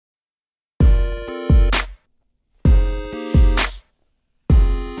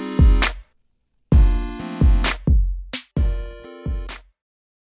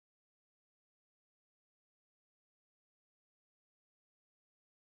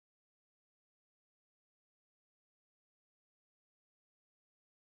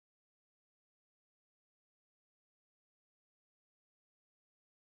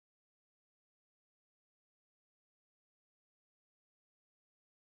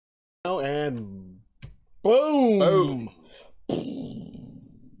And boom!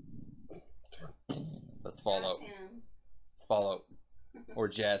 Let's Fallout. It's Fallout. Or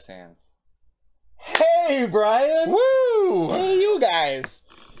Jazz Hands. Hey, Brian! Woo! Hey, you guys!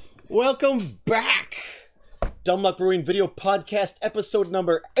 Welcome back! Dumb Luck Brewing Video Podcast, episode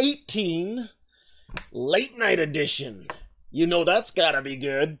number 18. Late night edition. You know that's gotta be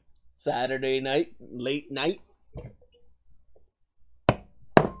good. Saturday night, late night.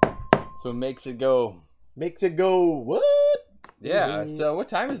 So it makes it go. Makes it go, what? Yeah, so what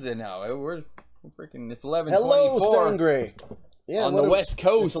time is it now? We're freaking, it's 11:24. Hello, Sangre. Yeah, on the West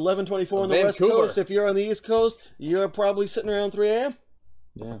Coast. It's 11:24 on the West Coast. If you're on the East Coast, you're probably sitting around 3 a.m.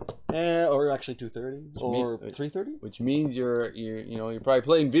 Yeah. Or actually 2:30 or 3:30. Which means you're probably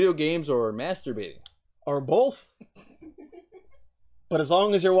playing video games or masturbating. Or both. But as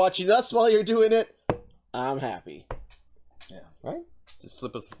long as you're watching us while you're doing it, I'm happy. Yeah. Right? Just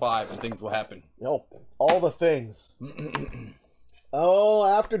slip us a 5 and things will happen. No, all the things. Oh,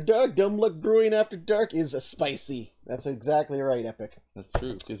 After Dark, Dumb Luck Brewing After Dark is a spicy. That's exactly right, Epic. That's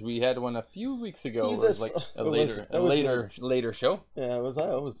true, because we had one a few weeks ago. It Jesus. was like a later show. Yeah, that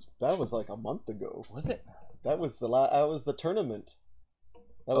was like a month ago. Was it? That was the tournament.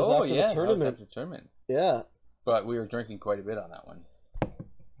 That was Oh after yeah, the tournament. that was after the tournament. Yeah. But we were drinking quite a bit on that one.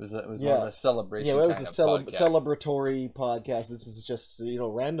 It was more of a celebration. Yeah, that was kind of celebratory podcast. This is just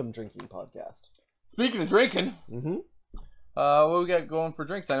random drinking podcast. Speaking of drinking, what we got going for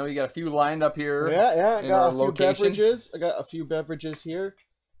drinks? I know you got a few lined up here. Yeah, I got a few location. beverages. I got a few beverages here.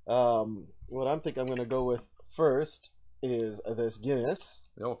 What I'm gonna go with first is this Guinness.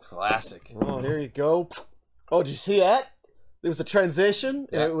 Oh, classic. Oh, here you go. Oh, did you see that? There was a transition,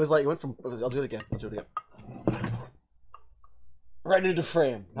 and it was like, I'll do it again. Right into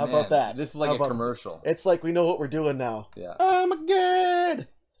frame. How about that? This is like a commercial. It's like we know what we're doing now. Yeah. Oh my god!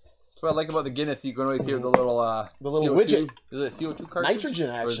 That's what I like about the Guinness. You can always hear the little CO2, widget. Is it CO2 cartridge?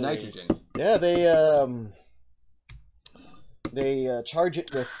 Nitrogen, actually. Or is it nitrogen? Yeah, they charge it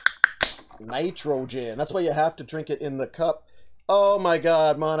with nitrogen. That's why you have to drink it in the cup. Oh my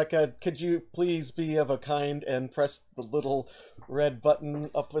god, Monica, could you please be of a kind and press the little red button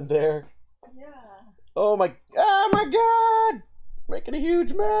up in there? Yeah. Oh my god! Making a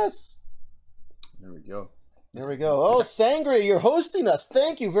huge mess. There we go. There we go. Oh, Sangre, you're hosting us.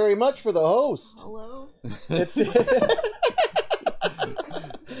 Thank you very much for the host. Hello. It's Speaking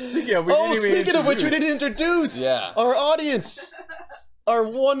of which, we didn't introduce our audience, our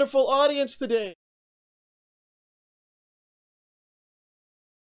wonderful audience today.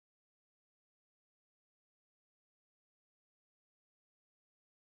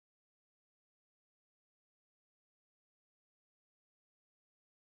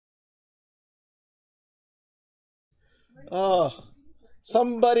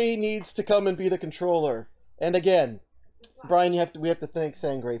 Somebody needs to come and be the controller. And again, Brian, we have to thank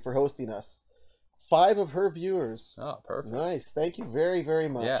Sangre for hosting us. 5 of her viewers. Oh, perfect. Nice. Thank you very, very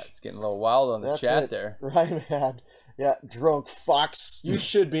much. Yeah, it's getting a little wild on the chat there. Right, man. Yeah, drunk fox. You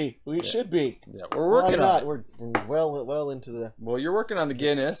should be. We should be. Yeah, we're working on it. We're well into the... Well, you're working on the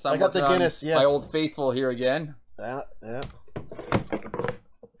Guinness. I got the Guinness, yes. My old faithful here again. Yeah.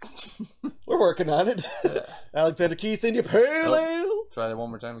 We're working on it. Yeah. Alexander Keats in your pale ale. Try that one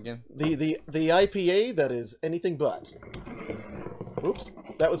more time again. The IPA that is anything but. Oops,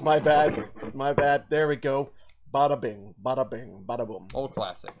 that was my bad. My bad. There we go. Bada bing, bada bing, bada boom. Old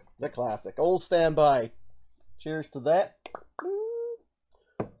classic. The classic. Old standby. Cheers to that.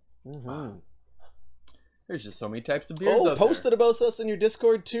 There's just so many types of beers out posted there. about us in your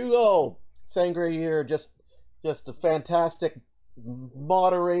Discord too. Oh, Sangre here, just a fantastic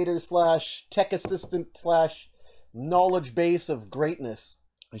moderator slash tech assistant slash knowledge base of greatness.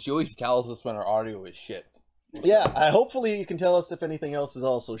 And she always tells us when our audio is shit. Yeah, hopefully you can tell us if anything else is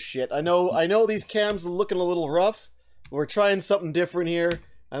also shit. I know these cams are looking a little rough. We're trying something different here.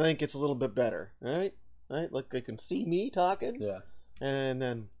 I think it's a little bit better. All right. Look, they can see me talking. Yeah. And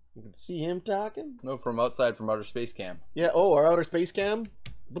then you can see him talking. No, from outside, from outer space cam. Yeah. Oh, our outer space cam.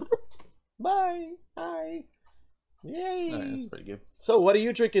 Bye. Hi. Yay. All right, that's pretty good. So, what are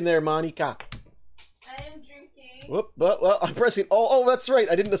you drinking there, Monica? I am drinking. Whoop. Well, I'm pressing. Oh, that's right.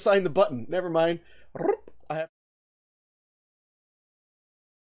 I didn't assign the button. Never mind. I have.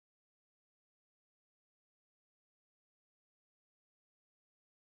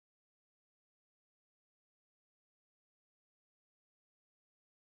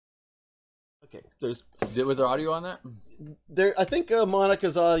 Okay, Was there audio on that? I think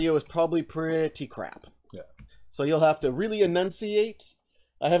Monica's audio is probably pretty crap. Yeah. So you'll have to really enunciate.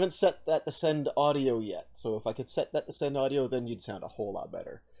 I haven't set that to send audio yet. So if I could set that to send audio, then you'd sound a whole lot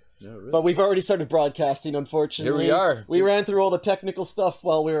better. No, really. But we've already started broadcasting, unfortunately. Here we are. We ran through all the technical stuff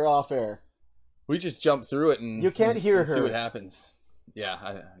while we were off air. We just jumped through it and You can't hear her. See what happens. Yeah,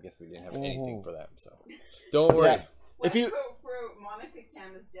 I guess we didn't have anything for that, so don't worry. Yeah. If you Monica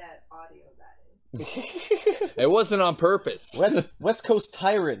Cam is dead audio, that is. It wasn't on purpose. West Coast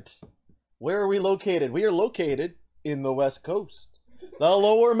Tyrant. Where are we located? We are located in the West Coast, the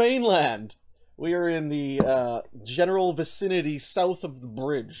Lower Mainland. We are in the general vicinity south of the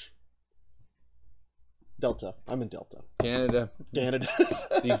bridge. Delta. I'm in Delta. Canada,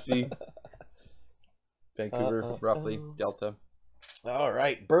 DC, Vancouver, roughly Delta. All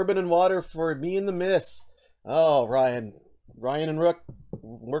right, bourbon and water for me and the miss. Oh, Ryan and Rook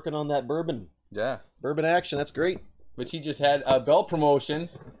working on that bourbon. Yeah, Bourbon action. That's great. which he just had a belt promotion.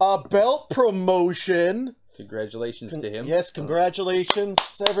 A belt promotion. Congratulations to him. Yes,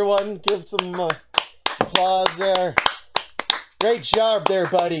 congratulations, everyone. Give some applause there. Great job there,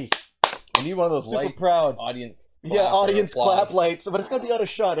 buddy. I need one of those Super lights. proud. Audience. Yeah, clap audience or applause. clap lights, but it's gonna be out of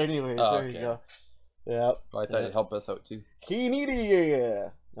shot anyways. Oh, there okay. you go. Yeah. Well, I thought it'd help us out too. Keenedy.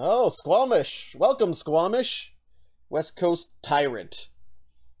 Oh, Squamish. Welcome, Squamish. West Coast Tyrant.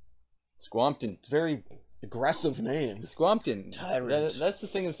 Squampton. It's a very aggressive name. Squampton. Tyrant. That's the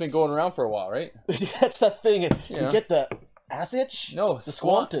thing that's been going around for a while, right? That's that thing. You Yeah. get the ass itch? No, The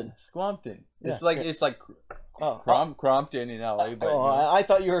Squampton. Squampton. Yeah, It's like okay. it's like Oh, Crompton in LA, but oh, I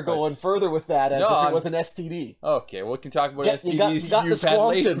thought you were going further with that as No, if it was an STD. okay, well, we can talk about You got STDs the you've had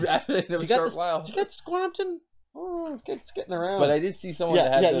later Squampton. in a You got short the, while. Did you get Squampton? Oh, it's getting around. But I did see someone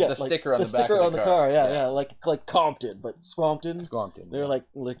that had the sticker on the back sticker of on the the car. yeah, like Compton, but Squampton. Squampton. They're like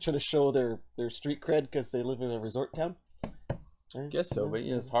trying to show their street cred because they live in a resort town. I guess so, but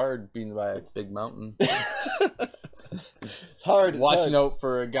yeah, it's hard being by a big mountain. It's hard. Watching out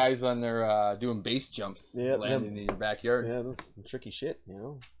for guys on their doing base jumps, Yeah, landing in your backyard. Yeah, this is tricky shit, you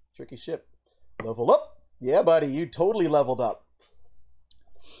know? Tricky shit. Level up. Yeah, buddy, you totally leveled up.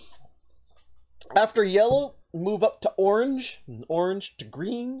 After yellow, move up to orange, and orange to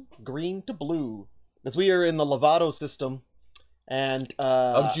green, green to blue. As we are in the Lovato system, and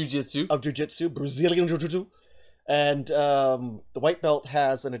Of jiu-jitsu. Brazilian jiu-jitsu, and the white belt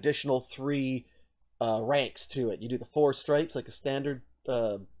has an additional 3 ranks to it. You do the 4 stripes like a standard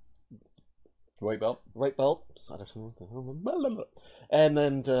White belt. white belt, and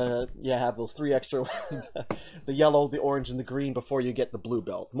then you have those 3 extra, the yellow, the orange, and the green before you get the blue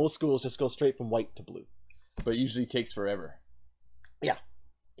belt. Most schools just go straight from white to blue. But usually takes forever. Yeah,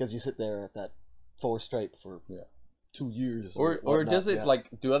 because you sit there at that 4 stripe for 2 years. Or whatnot. does it Yeah. like,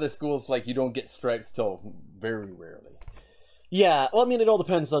 do other schools like you don't get stripes till very rarely? Yeah, well, I mean, it all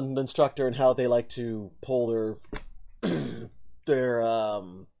depends on the instructor and how they like to pull their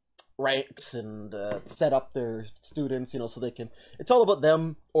ranks and set up their students, you know, so they can. It's all about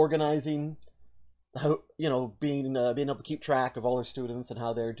them organizing, how, you know, being able to keep track of all their students and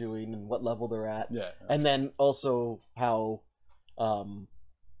how they're doing and what level they're at, Yeah. and then also how, you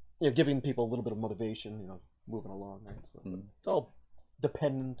know, giving people a little bit of motivation, you know, moving along, right? So it's all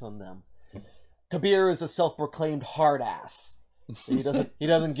dependent on them. Kabir is a self-proclaimed hard ass. He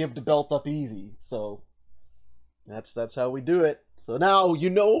doesn't give the belt up easy, so that's how we do it. So now you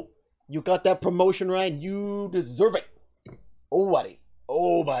know you got that promotion, right? You deserve it. Oh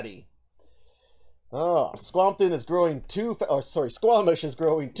buddy. Oh, Squampton is growing Squamish is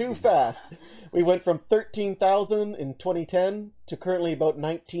growing too fast. We went from 13,000 in 2010 to currently about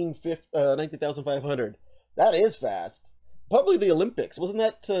 19,500. That is fast. Probably the Olympics. Wasn't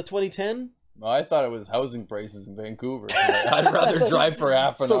that 2010? Well, I thought it was housing prices in Vancouver. I'd rather drive for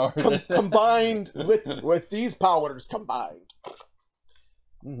half an hour. Combined with these powers combined.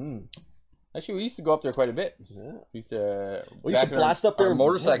 Actually, we used to go up there quite a bit. Yeah. We used to blast up there. our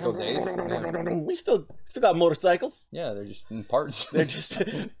motorcycle days. Yeah. We still got motorcycles. Yeah, they're just in parts. They're just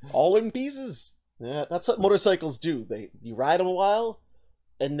all in pieces. Yeah, that's what motorcycles do. You ride them a while,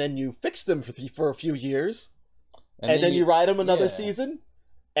 and then you fix them for a few years, and then you ride them another season,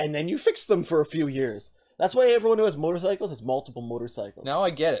 and then you fix them for a few years. That's why everyone who has motorcycles has multiple motorcycles. Now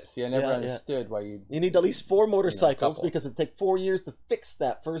I get it. See, I never Yeah, understood why you. You need at least 4 motorcycles couple. because it takes 4 years to fix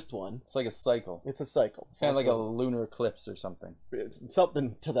that first one. It's like a cycle. It's a cycle. It's kind of like a lunar eclipse or something. It's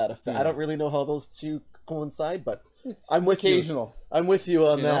something to that effect. I don't really know how those two coincide, but I'm with occasional. you. I'm with you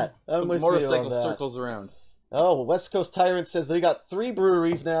on You know? that. I'm with Motorcycle you on that. circles around. Oh, West Coast Tyrant says they got 3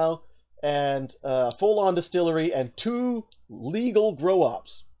 breweries now, and a full-on distillery, and 2 legal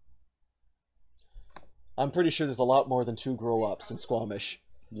grow-ups. I'm pretty sure there's a lot more than 2 grow-ups in Squamish.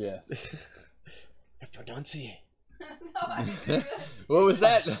 Yes. Pronunciate. What was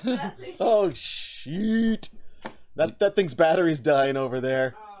that? Oh, shit. That thing's battery's dying over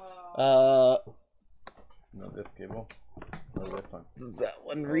there. No, this cable. No, this one. Does that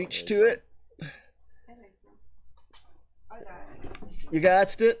one reach to it? I think so. I got it. You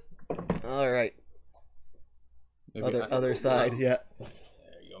got it? All right. Maybe Other side, yeah. There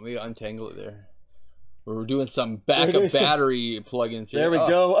you go. Maybe untangle it there. We're doing some backup battery plugins here. There we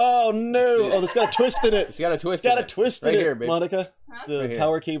go. Oh no! Oh, it's got a twist in it. It's got a twist. It's got a twist in it, here, babe. Monica. Huh? The Right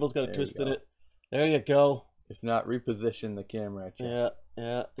power cable's got a twist in it. There you go. If not, reposition the camera at you. Yeah,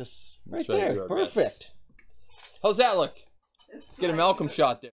 yeah. Just right Try to do there. our Perfect. How's that look? It's Get a like- Malcolm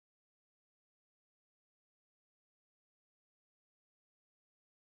shot there.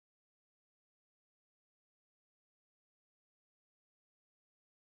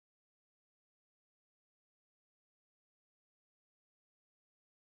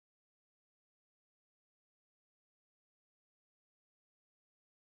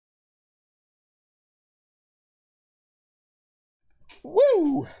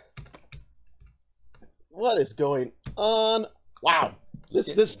 Woo! What is going on? Wow.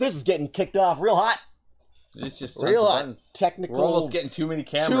 This is getting kicked off real hot. It's just Real hot. tons. Technical. We're almost getting too many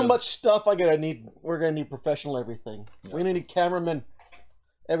cameras. Too much stuff. We're gonna need professional everything. Yeah. We're gonna need cameramen.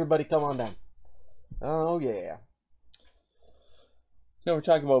 Everybody come on down. Oh yeah. No, we're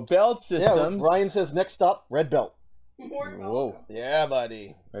talking about belt Yeah, systems. Ryan says next stop, red belt. More Whoa. Yeah,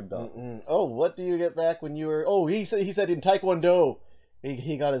 buddy. Red belt. Oh, what do you get back when you were? Oh, he said in Taekwondo,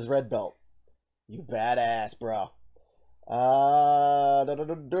 he got his red belt. You badass, bro.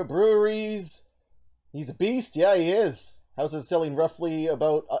 The breweries. He's a beast. Yeah, he is. How's it selling? Roughly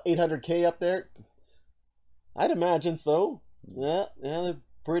about 800K up there. I'd imagine so. Yeah, they're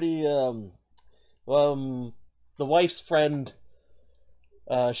pretty. The wife's friend.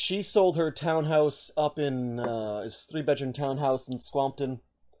 She sold her townhouse up in his 3-bedroom townhouse in Squampton.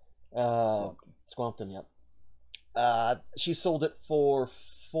 Squampton, yep. She sold it for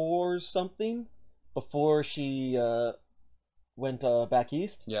 4 something before she went back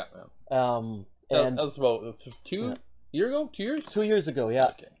east. Yeah. And that was about 2 years ago. 2 years. 2 years ago, yeah.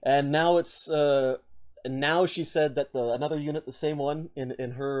 Okay. And now it's and now she said that another unit, the same one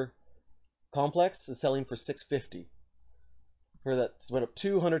in her complex, is selling for $650. For that, went up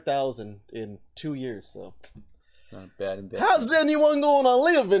 200,000 in 2 years. So, Not a bad investment. how's anyone gonna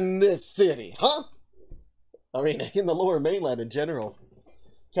live in this city, huh? I mean, in the Lower Mainland in general,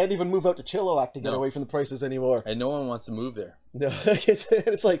 can't even move out to Chilliwack to get away from the prices anymore. And no one wants to move there. No,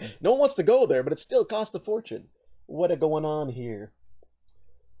 it's like no one wants to go there, but it still costs a fortune. What a going on here?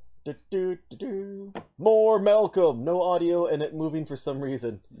 More Malcolm, no audio, and it moving for some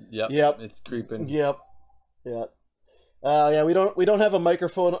reason. Yep. It's creeping. Yep. Yeah, we don't have a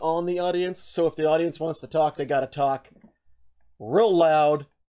microphone on the audience, so if the audience wants to talk, they gotta talk real loud.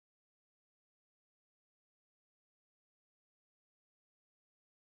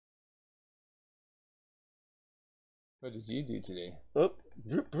 What did you do today? Oh,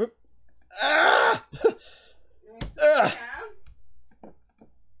 ah! Ah!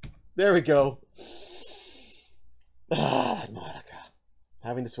 There we go. Ah, Monica.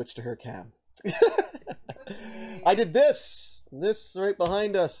 Having to switch to her cam. I did this right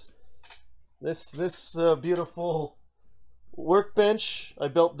behind us. This beautiful workbench. I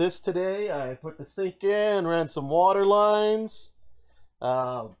built this today. I put the sink in, ran some water lines.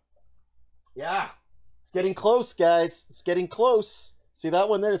 Yeah, it's getting close, guys. It's getting close. See that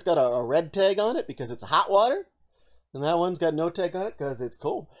one there? It's got a red tag on it because it's hot water, and that one's got no tag on it because it's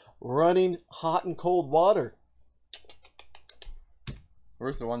cold. Running hot and cold water.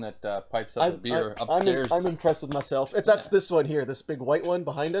 Where's the one that pipes up the beer upstairs? I'm impressed with myself. That's this one here, this big white one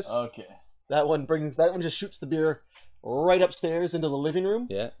behind us. Okay. That one just shoots the beer right upstairs into the living room.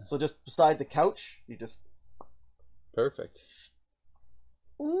 Yeah. So just beside the couch, you just. Perfect.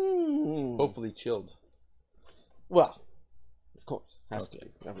 Hopefully chilled. Well, of course, has to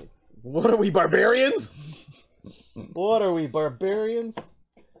be. I mean, what are we, barbarians? What are we, barbarians?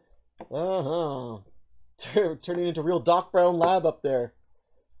 Turning into real Doc Brown lab up there.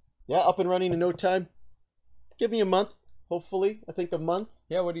 Yeah, up and running in no time. Give me a month, hopefully. I think a month.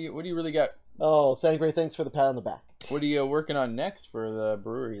 Yeah. What do you really got? Oh, Sangre, thanks for the pat on the back. What are you working on next for the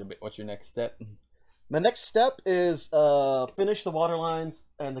brewery? What's your next step? My next step is finish the water lines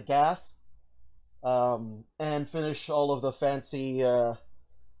and the gas, and finish all of the fancy the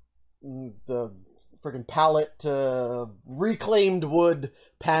friggin' pallet reclaimed wood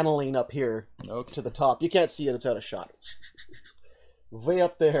paneling up here to the top. You can't see it; it's out of shot. Way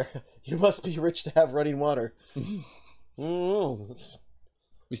up there. You must be rich to have running water.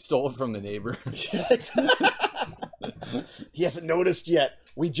 We stole it from the neighbor. He hasn't noticed yet.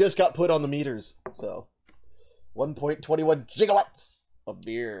 We just got put on the meters, so 1.21 gigawatts of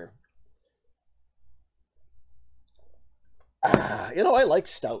beer. I like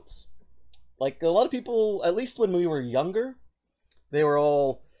stouts. Like a lot of people, at least when we were younger, they were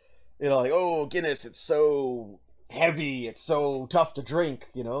all, like, oh, Guinness, it's so heavy, it's so tough to drink,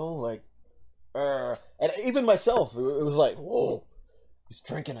 like, and even myself, it was like, whoa, he's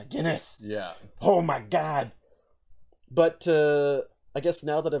drinking a Guinness. Yeah. Oh my God. But I guess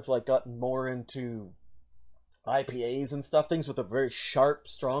now that I've like gotten more into IPAs and stuff, things with a very sharp,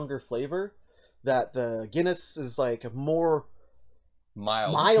 stronger flavor, that the Guinness is like a more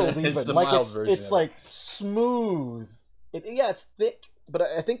mild even. It's the like mild version it's of like smooth. It's thick, but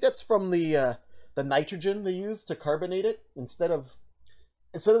I think that's from the nitrogen they use to carbonate it instead of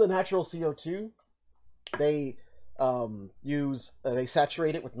the natural CO2. They they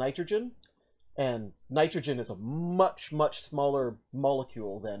saturate it with nitrogen, and nitrogen is a much smaller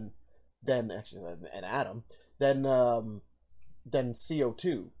molecule than actually an atom than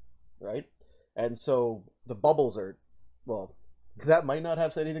CO2, right? And so the bubbles are, well, that might not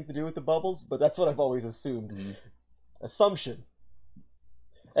have anything to do with the bubbles, but that's what I've always assumed. Mm-hmm. Assumption.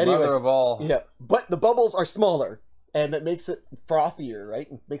 It's mother of all. Yeah, but the bubbles are smaller, and that makes it frothier,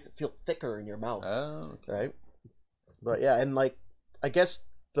 right? And makes it feel thicker in your mouth. Oh, okay. Right? But yeah, and like, I guess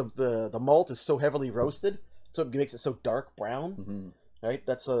the malt is so heavily roasted, so it makes it so dark brown. Mm-hmm. Right?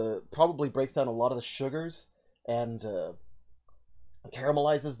 That's probably breaks down a lot of the sugars and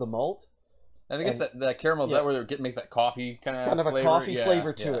caramelizes the malt. And I guess that caramel, is that where it makes that coffee kind of a flavor? coffee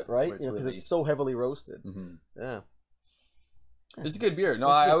flavor to it, right? Because Because it's so heavily roasted. Mm-hmm. Yeah. It's a good beer. No,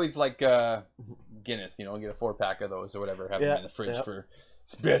 I always like Guinness, get a 4-pack of those or whatever, have them in the fridge for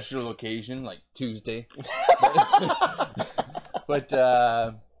special occasion, like Tuesday. But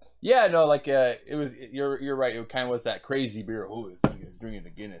it was, you're right, it kind of was that crazy beer. Oh, it's drinking the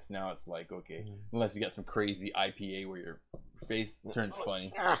Guinness. Now it's like, okay, unless you got some crazy IPA where your face turns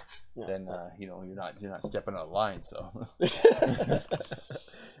funny, then you're not stepping out of line. So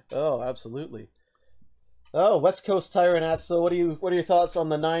oh, absolutely. Oh, West Coast Tyrant asks, so what are your thoughts on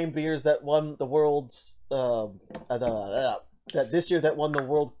the 9 beers that won the world's that this year that won the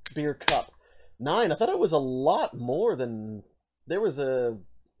World Beer Cup? 9. I thought it was a lot more than there was a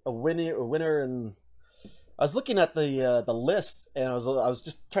winner, and I was looking at the list, and I was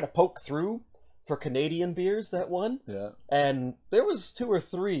just trying to poke through for Canadian beers that won. Yeah. And there was 2 or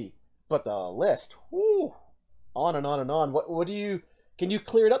 3, but the list, whoo, on and on and on. What do you? Can you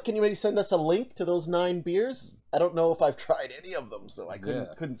clear it up? Can you maybe send us a link to those 9 bears? I don't know if I've tried any of them, so I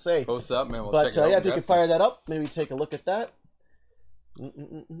couldn't say. Post up, man. We'll but check it out. if you can fire that up, maybe take a look at that.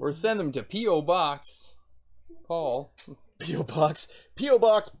 Or send them to P.O. Box Paul. P.O. Box,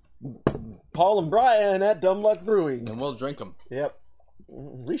 Paul and Brian at Dumb Luck Brewing. And we'll drink them. Yep.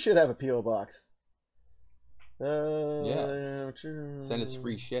 We should have a P.O. Box. Yeah. Send us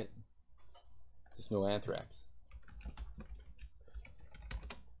free shit. Just no anthrax.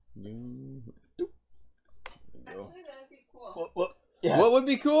 Actually, that'd be cool. What would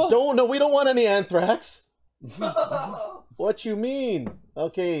be cool? We don't want any anthrax. What you mean?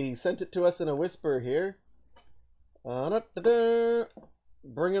 Okay, sent it to us in a whisper here.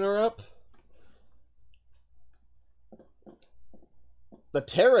 Bringing her up. The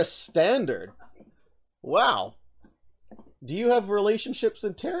Terrace Standard. Wow. Do you have relationships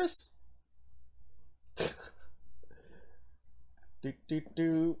in Terrace? Do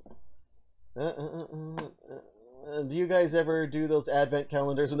you guys ever do those advent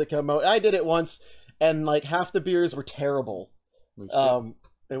calendars when they come out? I did it once, and like half the beers were terrible. I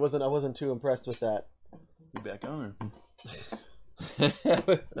wasn't too impressed with that. You back on?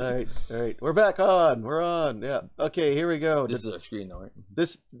 All right. We're back on. We're on. Yeah. Okay, here we go. This is our screen, though, right?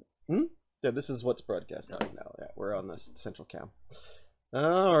 Yeah, this is what's broadcasting right now. Yeah, we're on the central cam.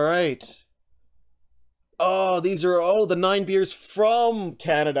 All right. Oh, these are the 9 beers from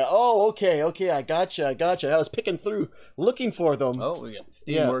Canada. Oh, okay. I gotcha. I was picking through, looking for them. Oh, we got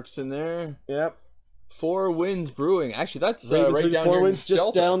Steamworks in there. Yep. 4 Winds Brewing. Actually, that's right down 4 Winds, just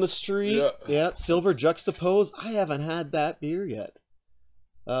Delta. down the street. Yeah. Silver Juxtapose. I haven't had that beer yet.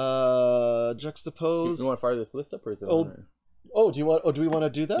 Juxtapose. You want to fire this list up, or is it do we want to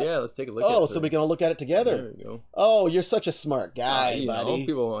do that? Yeah, let's take a look at it. Oh, so we can all look at it together. There we go. Oh, you're such a smart guy, buddy.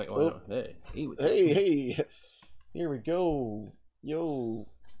 People might want to know. Hey. Here we go. Yo.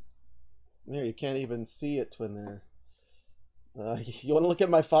 There, you can't even see it when they're... you want to look at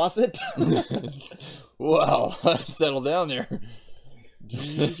my faucet? Wow, settle down there.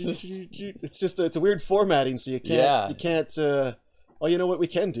 It's a weird formatting, so you can't. Oh, you know what we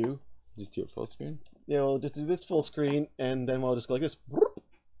can do? Just do it full screen. Yeah, we'll just do this full screen, and then we'll just go like this.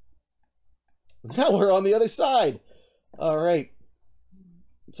 Now we're on the other side. All right.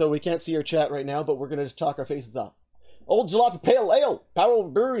 So we can't see our chat right now, but we're gonna just talk our faces off. Old Jalopy Pale Ale, Powell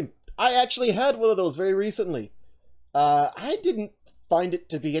Brewing. I actually had one of those very recently. I didn't find it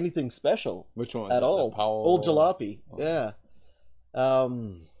to be anything special. Which one? At all. Old Jalopy. Oh. Yeah.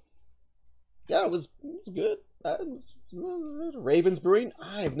 Yeah, it was good. Ravens Brewing.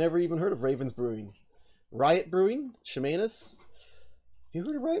 I've never even heard of Ravens Brewing. Riot Brewing, Shemanis. You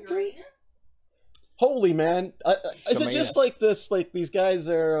heard of Riot Brewing? Holy man! Is it just like this? Like these guys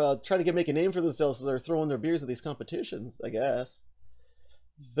are trying to make a name for themselves, so they're throwing their beers at these competitions. I guess.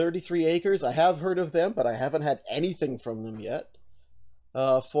 33 Acres. I have heard of them, but I haven't had anything from them yet.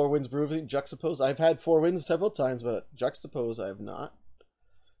 Four Winds Brewing, Juxtapose. I've had Four Winds several times, but Juxtapose I have not.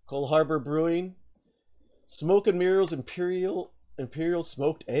 Coal Harbor Brewing. Smoke and Mirrors Imperial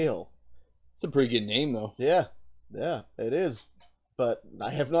Smoked Ale. It's a pretty good name, though. Yeah, it is. But I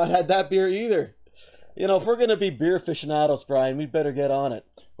have not had that beer either. You know, if we're gonna be beer aficionados, Brian, we better get on it.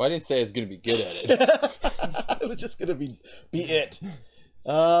 Well, I didn't say I was gonna be good at it. It was just gonna be it.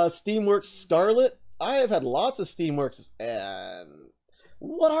 Steamworks Scarlet. I have had lots of Steamworks. And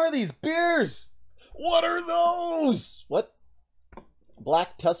what are these beers? What are those? What?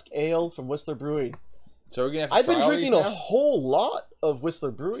 Black Tusk Ale from Whistler Brewing. So we're gonna have to I've try been all drinking these a now? whole lot of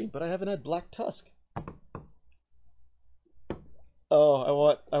Whistler Brewing, but I haven't had Black Tusk.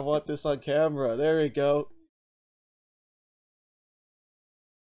 Oh, I want this on camera. There we go.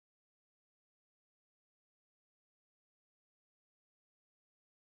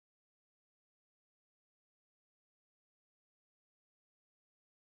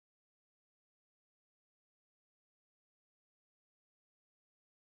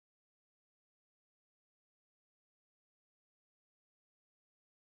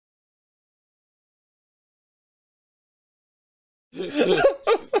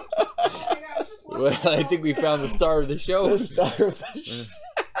 Well, I think we found the star of the show. The star of the show.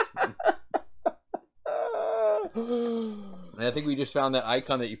 And I think we just found that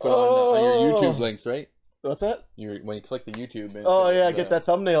icon that you put on your YouTube links, right? What's that? When you click the YouTube. And Oh yeah, get that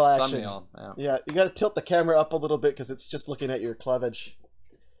thumbnail action. Thumbnail. Yeah, you got to tilt the camera up a little bit because it's just looking at your cleavage.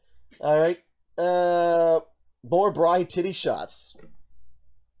 All right. More Bry titty shots.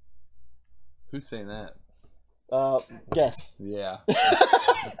 Who's saying that? Guess. Yeah.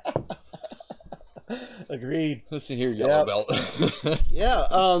 Agreed. Listen here, Yellow Belt.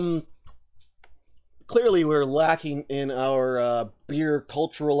 Yeah. Clearly, we're lacking in our beer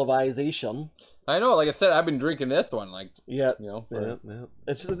culturalization. I know. Like I said, I've been drinking this one. Like, yeah, you know, for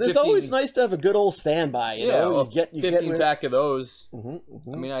it's always nice to have a good old standby. You know, well, you 15 pack of those.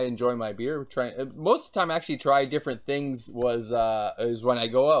 Mm-hmm. I mean, I enjoy my beer. Most of the time, I actually try different things. Is when I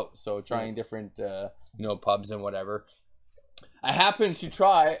go out. So trying different, pubs and whatever. I happened to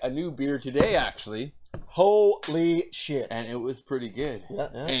try a new beer today, actually. Holy shit! And it was pretty good. Yeah.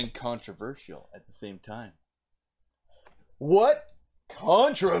 And controversial at the same time. What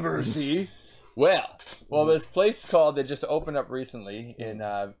controversy? Well, this place called that just opened up recently in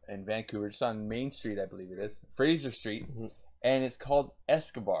Vancouver, just on Main Street, I believe it is, Fraser Street, and it's called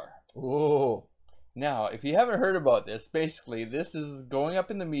Escobar. Oh. Now, if you haven't heard about this, basically this is going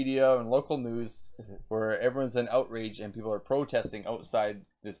up in the media and local news where everyone's in outrage and people are protesting outside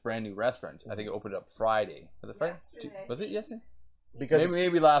this brand new restaurant. I think it opened up Friday. Was it Friday? Yesterday. Was it yesterday? Because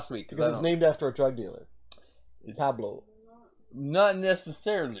maybe last week. Because it's named after a drug dealer. Pablo. Not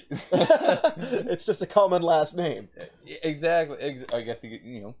necessarily. It's just a common last name. Exactly. I guess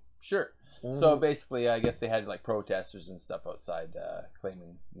sure. So basically, I guess they had like protesters and stuff outside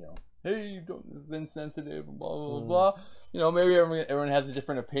claiming, hey, you don't, this is insensitive, blah blah blah. Maybe everyone has a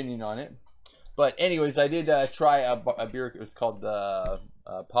different opinion on it. But anyways, I did try a beer. It was called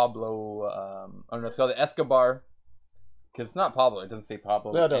Pablo. It's called the Escobar. Because it's not Pablo. It doesn't say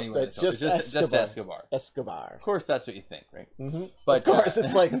Pablo. No, anyway, it's just Escobar. Escobar. Of course, that's what you think, right? Mm-hmm. But of course,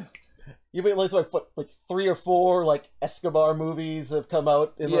 it's like you mean like 3 or 4 like Escobar movies have come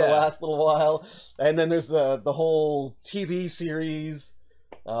out in the last little while, and then there's the whole TV series,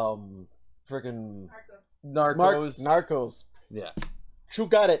 friggin' Narcos. Yeah. True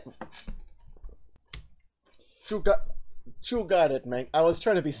got it. True got it, man. I was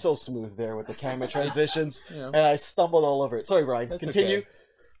trying to be so smooth there with the camera transitions, and I stumbled all over it. Sorry, Brian. That's Continue. Okay.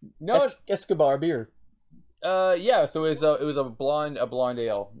 No, Escobar beer. Yeah. So it was a blonde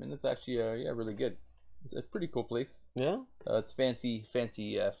ale, and it's actually really good. It's a pretty cool place. Yeah. It's fancy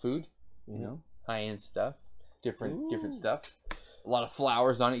food. High end stuff, different stuff. A lot of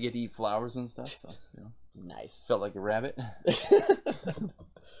flowers on it. You get to eat flowers and stuff. So, nice. Felt like a rabbit.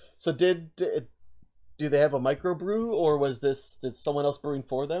 So do they have a microbrew, or did someone else brewing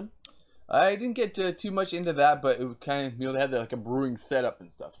for them? I didn't get too much into that, but it kind of they had like a brewing setup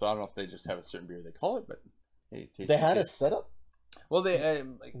and stuff. So I don't know if they just have a certain beer they call it, but Hey, tasty They had a taste. setup. Well, they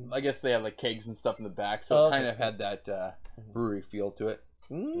I guess they had like kegs and stuff in the back, so it kind of had that brewery feel to it.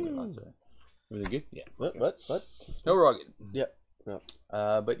 That's really good. Yeah. What? No, we're all good. Yep.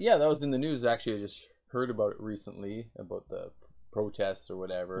 But yeah, that was in the news. Actually, I just heard about it recently about the protests or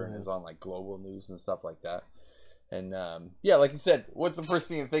whatever, and it was on like global news and stuff like that. And yeah, like you said, what's the first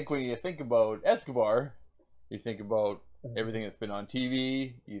thing you think when you think about Escobar? You think about everything that's been on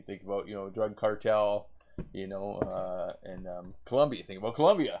TV. You think about drug cartel. And Colombia. You think about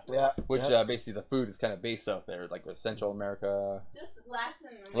Colombia, which basically the food is kind of based out there, like with Central America, just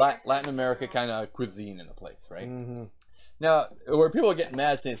Latin America kind of cuisine in a place, right? Now, where people are getting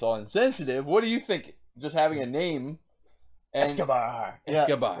mad saying it's all insensitive, what do you think? Just having a name, Escobar. Yeah.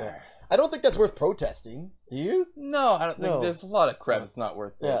 I don't think that's worth protesting. Do you? No, I don't think there's a lot of crap that's not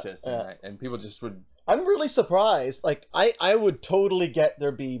worth protesting, right? And people just would. I'm really surprised. Like, I would totally get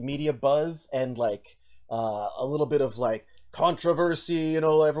there be media buzz and like. A little bit of like controversy,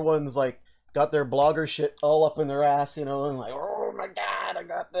 everyone's like got their blogger shit all up in their ass, and like, oh my god, I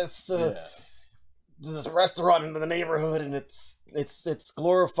got this this restaurant in the neighborhood, and it's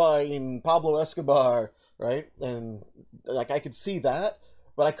glorifying Pablo Escobar, right? And like I could see that,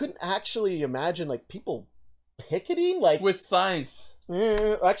 but I couldn't actually imagine like people picketing like with signs.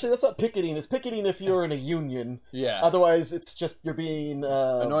 Actually, that's not picketing. It's picketing if you're in a union. Yeah. Otherwise, it's just you're being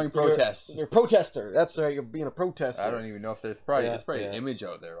annoying protests. You're a protester. That's right. You're being a protester. I don't even know if there's probably an image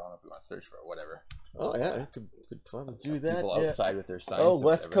out there. I don't know if you want to search for it. Whatever. Oh yeah, you could probably do that. People outside with their signs. Oh,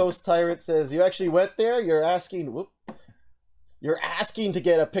 West Coast Tyrant says you actually went there. You're asking. You're asking to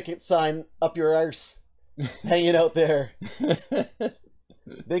get a picket sign up your arse, hanging out there.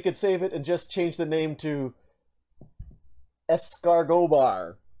 They could save it and just change the name to. Escargot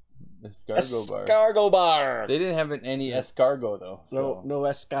Bar. They didn't have any escargot though. So. No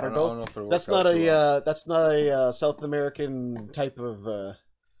escargot. I don't know if it'll that's work not a South American type of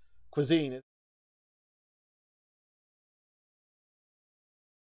cuisine.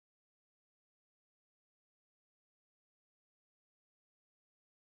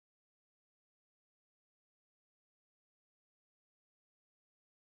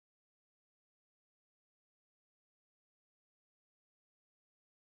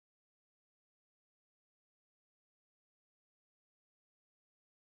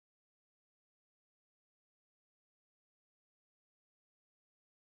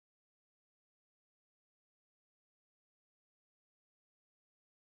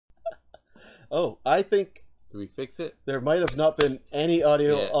 Oh, I think. Do we fix it? There might have not been any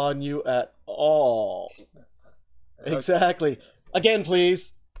audio on you at all. Okay. Exactly. Again,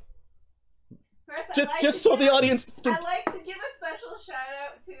 please. First, just so the audience. I'd like to give a special shout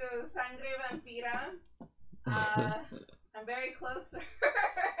out to Sangre Vampira. I'm very close to her.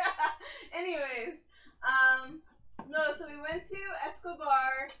 Anyways, no. So we went to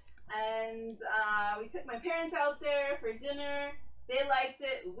Escobar, and we took my parents out there for dinner. They liked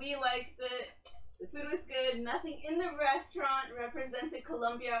it. We liked it. The food was good. Nothing in the restaurant represented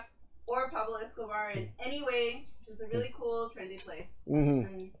Colombia or Pablo Escobar in any way. It was a really cool, trendy place.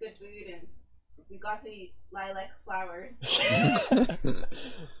 And good food. And we got to eat lilac flowers.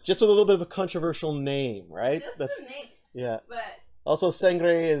 Just with a little bit of a controversial name, right? Just the name. Yeah. But also,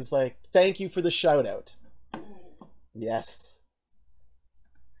 Sangre is like, thank you for the shout out. Yes.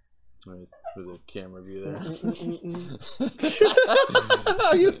 Right, for the camera view there.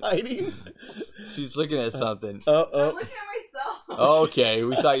 Are you hiding? She's looking at something. I'm looking at myself. Okay,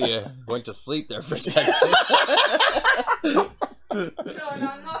 we thought you went to sleep there for a second. No,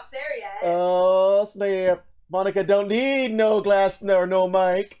 I'm not there yet. Oh, snap. Monica don't need no glass or no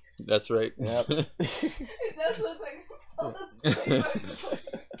mic. That's right. Yep. It does look like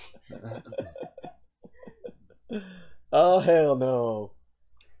Oh, hell no.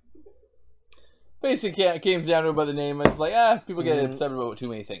 Basically, it came down to about the name. It's like, people get upset about too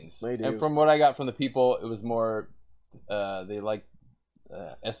many things. They do. And from what I got from the people, it was more, they like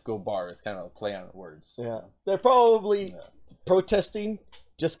Escobar. It's kind of a play on words. Yeah. They're probably protesting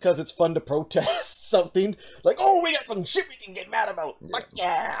just because it's fun to protest something. Like, oh, we got some shit we can get mad about.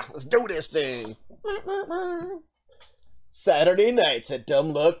 Yeah, let's do this thing. Saturday nights at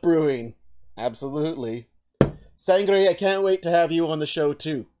Dumb Luck Brewing. Absolutely. Sangre, I can't wait to have you on the show,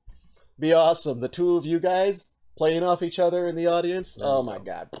 too. Be awesome. The two of you guys playing off each other in the audience. Oh my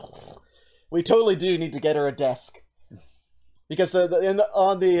god. We totally do need to get her a desk. Because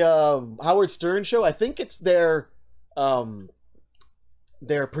on the Howard Stern show, I think it's their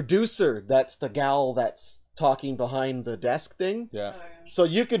producer that's the gal that's talking behind the desk thing. Yeah. So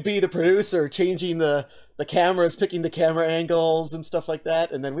you could be the producer changing the cameras, picking the camera angles and stuff like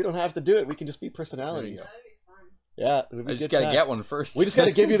that, and then we don't have to do it. We can just be personalities. Yeah, I just gotta get one first. We just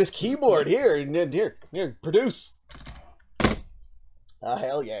gotta give you this keyboard here, and then here, produce.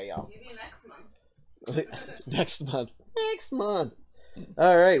 Hell yeah, y'all. Maybe next month. Next month.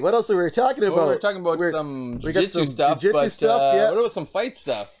 All right, what else are we talking about? Well, we're talking about some jiu-jitsu stuff. Jiu-jitsu stuff, yeah. What about some fight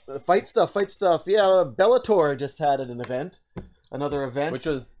stuff? Fight stuff. Yeah, Bellator just had an event, another event, which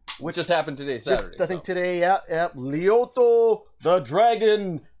just happened today, Saturday. I think today, yeah. Lyoto the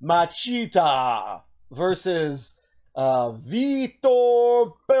Dragon Machida versus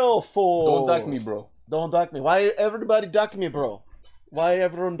Vitor Belfort. Don't duck me, bro. Don't duck me. Why everybody duck me, bro? Why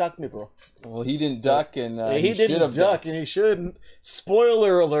everyone duck me, bro? Well, he didn't duck, and he didn't duck, and he shouldn't.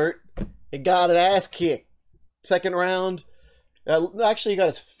 Spoiler alert: he got an ass kick. Second round, actually, he got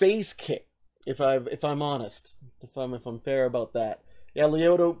his face kicked. If I'm honest, if I'm fair about that, yeah,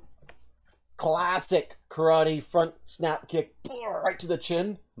 Lyoto, classic karate front snap kick right to the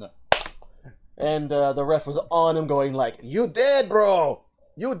chin. No. And the ref was on him, going like, "You dead, bro?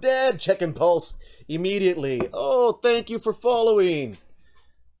 You dead?" Checking pulse immediately. Oh, thank you for following.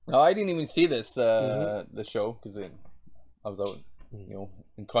 No, I didn't even see this the show because I was out,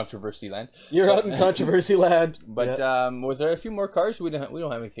 in controversy land. You're out in controversy land. But was there a few more cards? We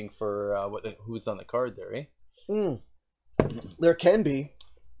don't have anything for who's on the card there, eh? There can be.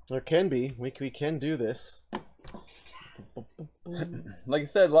 We can do this. Like I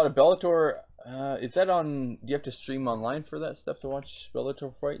said, a lot of Bellator. Is that on? Do you have to stream online for that stuff to watch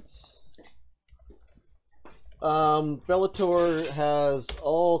Bellator fights? Bellator has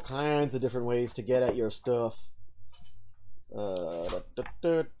all kinds of different ways to get at your stuff. Oh,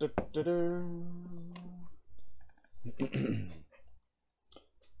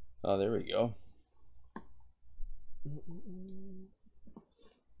 there we go.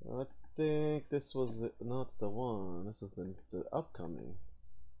 I think this was not the one. This is the upcoming.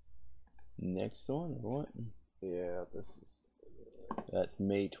 Next one or what? Yeah, this is. That's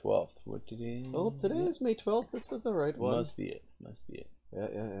May 12th. What today? Oh, today is May 12th. This is the right one. Must be it.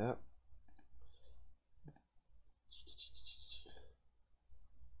 Yeah.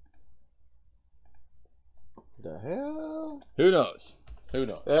 The hell? Who knows?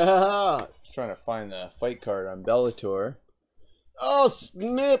 Yeah. Just trying to find the fight card on Bellator. Oh,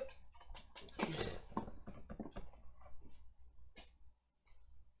 snip!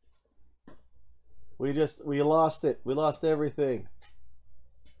 We lost it. We lost everything.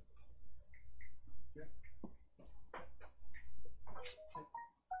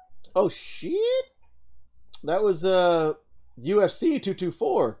 Oh shit! That was UFC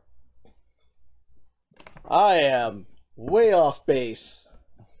 224. I am way off base.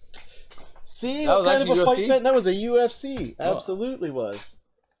 See what kind of a fight that? That was a UFC. Absolutely was.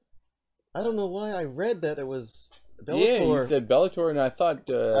 I don't know why I read that it was Bellator. Yeah, you said Bellator, and I thought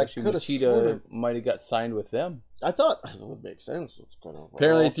actually Machida might have got signed with them. I thought that would make sense. It's kind of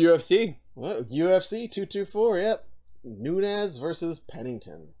apparently it's UFC. Well, UFC 224. Yep. Nunes versus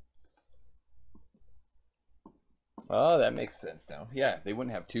Pennington. Oh, that makes sense now. Yeah, they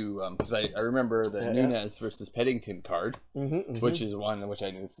wouldn't have two, because I remember the Nunes versus Pennington card, which is one which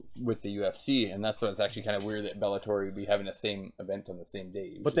I knew with the UFC, and that's why it's actually kind of weird that Bellator would be having the same event on the same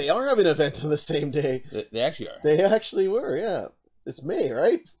day. But they are having an event on the same day. They actually are. They actually were, yeah. It's May,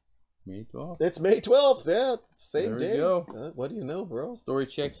 right? May 12th. It's May 12th, yeah. Same day. There we go. What do you know, bro? Story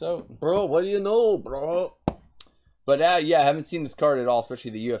checks out. Bro, what do you know, bro? But yeah, I haven't seen this card at all,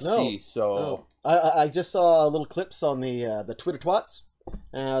 especially the UFC, so... No. I just saw little clips on the Twitter twats,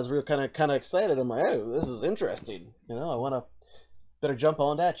 and I was real kind of excited. I'm like, oh, this is interesting. You know, I want to better jump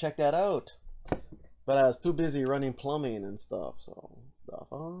on that, check that out. But I was too busy running plumbing and stuff, so the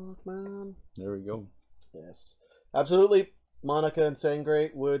fuck, man. There we go. Yes, absolutely. Monica and Sangre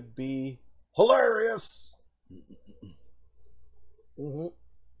would be hilarious.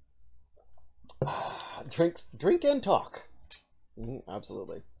 Drink and talk.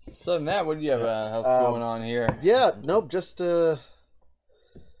 Absolutely. So, Matt, what do you have else going on here? Yeah, nope, just we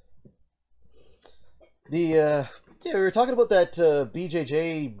were talking about that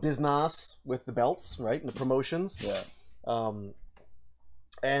BJJ business with the belts, right, and the promotions. Yeah.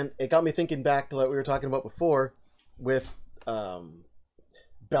 And it got me thinking back to what we were talking about before with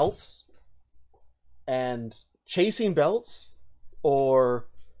belts and chasing belts, or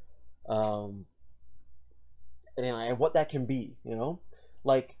and what that can be, you know,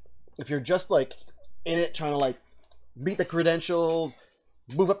 like if you're just like in it trying to like beat the credentials,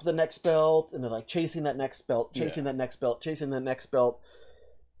 move up to the next belt, and then like chasing that next belt, chasing that next belt, chasing that next belt.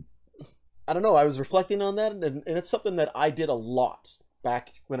 I don't know. I was reflecting on that, and it's something that I did a lot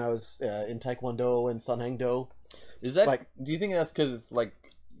back when I was in Taekwondo and Sanheng Do. Is that like? Do you think that's because it's like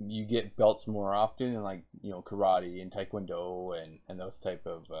you get belts more often in like, you know, karate and taekwondo and those type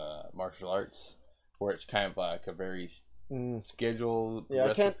of martial arts, where it's kind of like a very scheduled.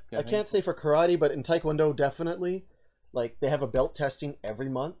 Yeah, I can't say for karate, but in taekwondo definitely, like they have a belt testing every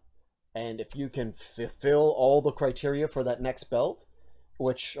month, and if you can fulfill all the criteria for that next belt,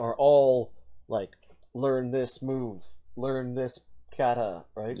 which are all like learn this move, learn this kata,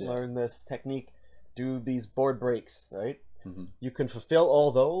 right? Yeah. Learn this technique, do these board breaks, right? Mm-hmm. You can fulfill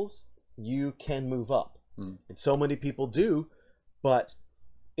all those, you can move up. And so many people do, but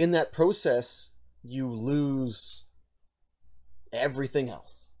in that process, you lose everything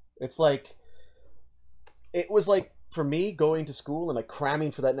else. It's like, it was like for me going to school and like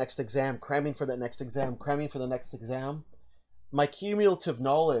cramming for that next exam, cramming for that next exam, cramming for the next exam. My cumulative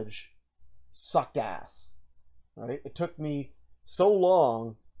knowledge sucked ass, right? It took me so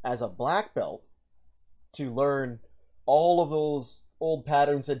long as a black belt to learn all of those old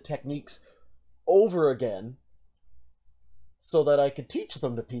patterns and techniques over again so that I could teach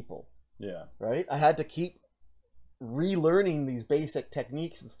them to people. Yeah. Right? I had to keep relearning these basic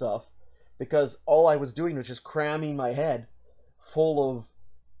techniques and stuff because all I was doing was just cramming my head full of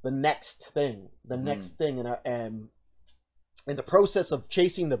the next thing, and in the process of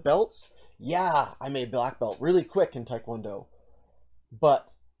chasing the belts, yeah, I made black belt really quick in taekwondo,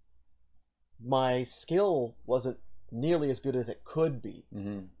 but my skill wasn't nearly as good as it could be.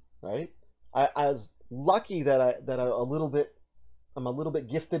 Right? I was lucky that I'm a little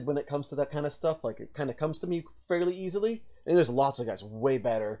bit gifted when it comes to that kind of stuff. Like it kind of comes to me fairly easily. And there's lots of guys way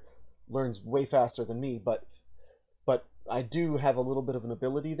better, learns way faster than me, but I do have a little bit of an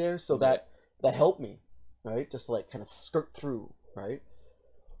ability there, so that helped me, right? Just to like kind of skirt through, right?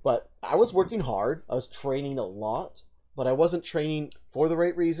 But I was working hard. I was training a lot, but I wasn't training for the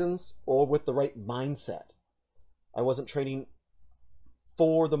right reasons or with the right mindset. I wasn't training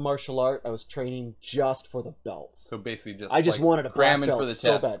for the martial art. I was training just for the belts. So basically, I just wanted a cramming black belt for the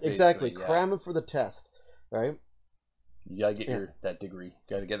so test. bad. Exactly, yeah. cramming for the test, right? You gotta get that degree.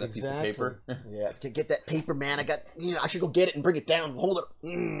 You gotta get that piece of paper. Yeah, get that paper, man. I should go get it and bring it down. Hold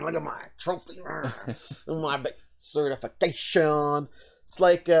it. Look at my trophy, my certification. It's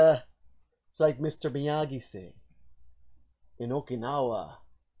like Mr. Miyagi say in Okinawa.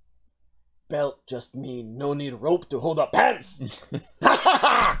 Belt just mean no need rope to hold up pants.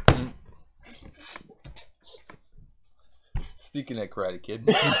 Speaking of Karate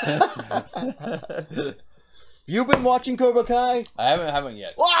Kid, you've been watching Cobra Kai? I haven't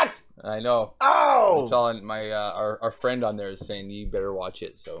yet. What? I know. Oh, I'm telling my our friend on there is saying you better watch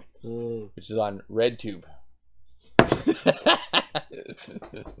it. So, which is on RedTube.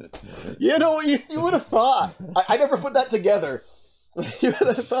 You know, you would have thought. I never put that together. You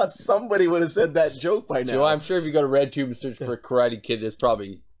would have thought somebody would have said that joke by now. Joe, I'm sure if you go to RedTube and search for Karate Kid, there's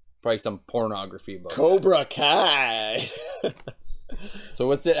probably some pornography about Cobra Kai. So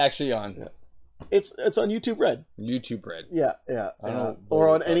what's it actually on? It's on YouTube Red. YouTube Red. Yeah. Or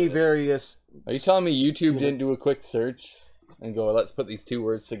on any various. Are you telling me YouTube didn't do a quick search and go, let's put these two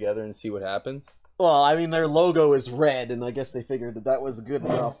words together and see what happens? Well, I mean, their logo is red, and I guess they figured that was good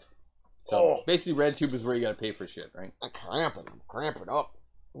enough. So basically, RedTube is where you gotta pay for shit, right? Cramp it up.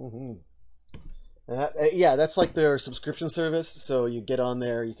 Yeah, that's like their subscription service. So you get on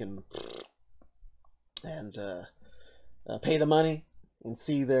there, you can and pay the money and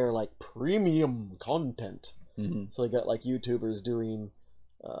see their like premium content. So they got like YouTubers doing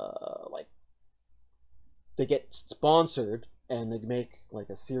like they get sponsored and they make like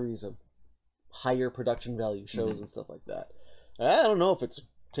a series of higher production value shows and stuff like that. I don't know if it's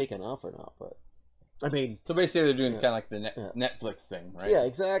taken off or not, but I mean, so basically they're doing kind of like the Netflix thing, right? Yeah,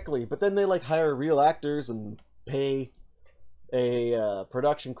 exactly. But then they like hire real actors and pay a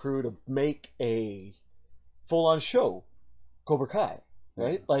production crew to make a full-on show, Cobra Kai,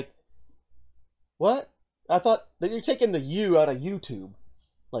 right? Like, what? I thought that you're taking the U out of YouTube.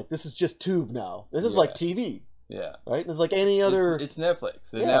 Like, this is just tube now. This is like TV. Yeah. Right? It's like any other. It's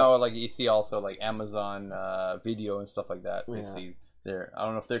Netflix. And now, like, you see also like Amazon Video and stuff like that. They see. I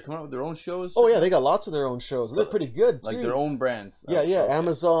don't know if they're coming out with their own shows. Oh yeah, they got lots of their own shows. They're pretty good too. Like their own brands. Yeah.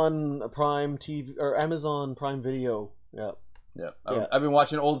 Amazon Prime TV or Amazon Prime Video. Yeah. I've been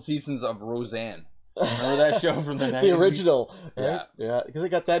watching old seasons of Roseanne. Remember that show from the 90s? The original. Right? Yeah. Because they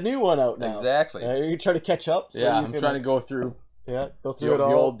got that new one out now. Exactly. You're trying to catch up. So I'm trying to go through. Yeah, go through it all.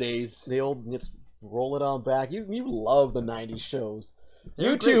 The old days. Just roll it on back. You love the 90s shows.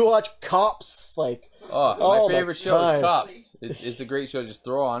 You two watch Cops like. My favorite show is Cops. It's a great show. Just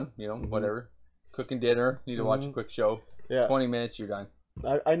throw on, whatever. Cooking dinner. Need to watch a quick show. Yeah. 20 minutes, you're done.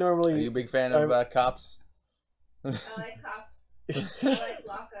 I normally. Are you a big fan of Cops? I like Cops. like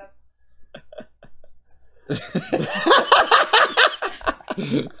lockup.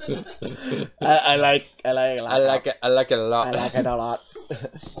 I like it a lot. I like it a lot. I like it a lot.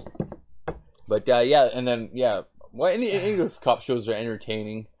 But yeah, and then well, any of those cop shows are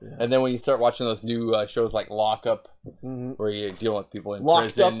entertaining. Yeah. And then when you start watching those new shows like Lockup, where you're dealing with people in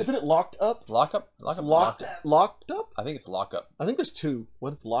Locked prison. Up, isn't it Locked Up? Lockup? Locked Up? I think it's Lockup. I think there's two.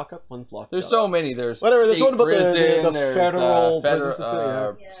 One's Lockup, one's Locked There's Up. so many. There's whatever. There's one about prison, the there's, federal prison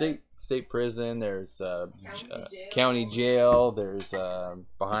system. State prison. There's county jail. There's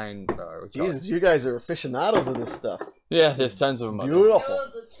behind. Jesus, you guys are aficionados of this stuff. Yeah, there's tons of them. Beautiful.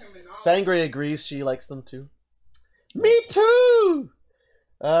 Sangre agrees. She likes them too. Me too.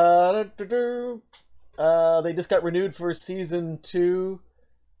 They just got renewed for season 2.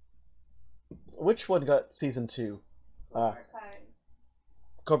 Which one got season 2?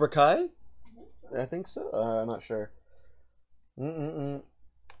 Cobra Kai? I think so. I'm not sure.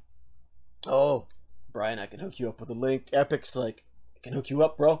 Oh, Brian, I can hook you up with a link. Epic's like, I can hook you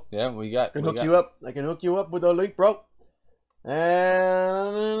up, bro. Yeah, I can hook you up. I can hook you up with a link, bro.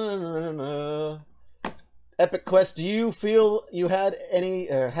 And Epic Quest, do you feel you had any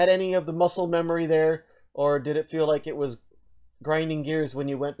of the muscle memory there, or did it feel like it was grinding gears when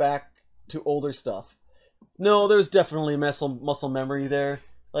you went back to older stuff? No, there's definitely muscle memory there.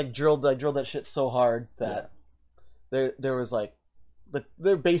 Like I drilled that shit so hard that there was like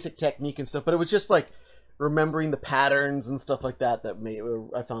their basic technique and stuff, but it was just like remembering the patterns and stuff like that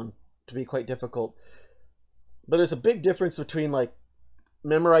I found to be quite difficult. But there's a big difference between like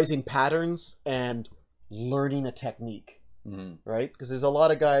memorizing patterns and learning a technique, right? Because there's a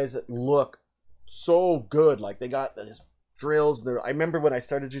lot of guys that look so good, like they got these drills. I remember when I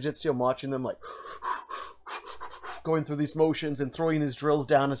started jiu-jitsu, I'm watching them like going through these motions and throwing these drills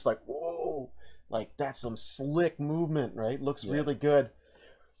down. It's like, whoa, like that's some slick movement, right? Looks really good.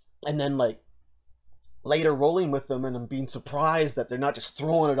 And then like later rolling with them and I'm being surprised that they're not just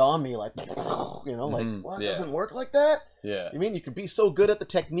throwing it on me like, you know, like what, doesn't work like that? Yeah. You mean you could be so good at the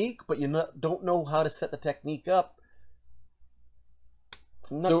technique, but you don't know how to set the technique up?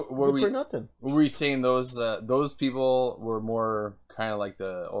 So were we saying those people were more kind of like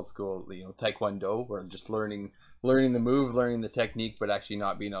the old school, Taekwondo, where just learning the move, learning the technique, but actually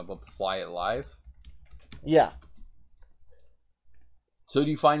not being able to apply it live? Yeah. So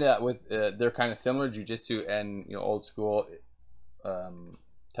do you find that with they're kind of similar, jiu-jitsu and old school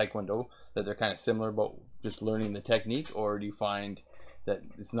Taekwondo, that they're kind of similar about just learning the technique, or do you find that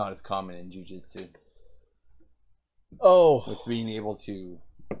it's not as common in jiu-jitsu? Oh, with being able to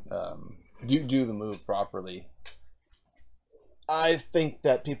do the move properly. I think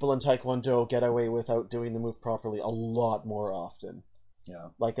that people in Taekwondo get away without doing the move properly a lot more often. Yeah,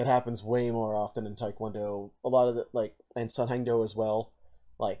 like it happens way more often in Taekwondo. A lot of it, like, and Sanhengdo as well.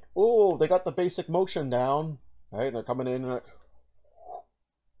 Like, oh, they got the basic motion down, right? And they're coming in and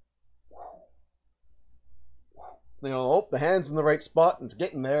oh, the hand's in the right spot and it's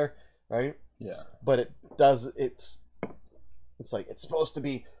getting there, right? Yeah. But it's like it's supposed to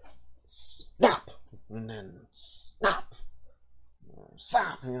be snap and then snap,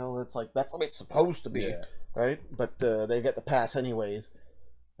 snap. It's like that's the way it's supposed to be, right? But they get the pass anyways,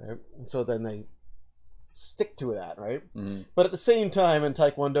 right? And so then they stick to that, right? But at the same time in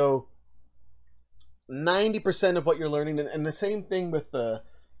Taekwondo, 90% of what you're learning, and the same thing with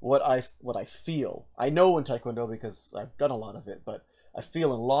what I feel. I know in Taekwondo because I've done a lot of it, but I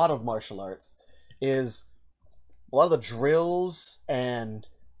feel in a lot of martial arts is a lot of the drills and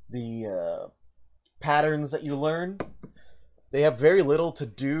the patterns that you learn, they have very little to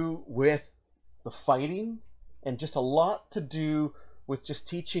do with the fighting and just a lot to do with just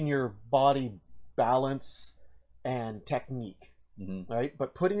teaching your body balance and technique, right?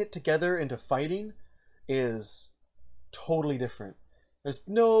 But putting it together into fighting is totally different. There's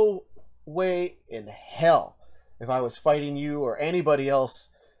no way in hell if I was fighting you or anybody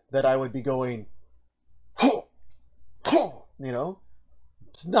else that I would be going,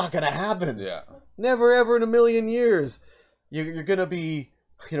 it's not gonna happen. Yeah. Never ever in a million years. You're gonna be,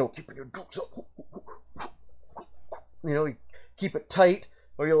 keeping your jaws up. Keep it tight,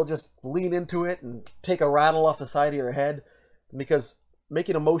 or you'll just lean into it and take a rattle off the side of your head. Because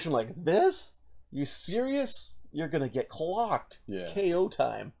making a motion like this, you serious? You're gonna get clocked. Yeah. KO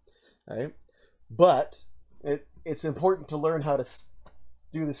time, right? But it's important to learn how to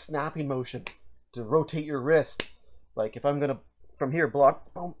do the snapping motion, to rotate your wrist. Like if I'm gonna from here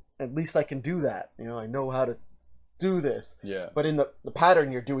block, boom, at least I can do that. I know how to do this. Yeah. But in the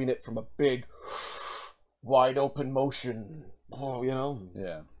pattern, you're doing it from a big, wide open motion.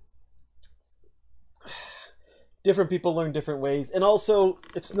 Yeah. different people learn different ways. And also,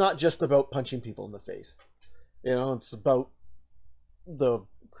 it's not just about punching people in the face. You know, it's about the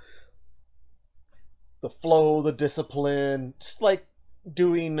flow, the discipline, just like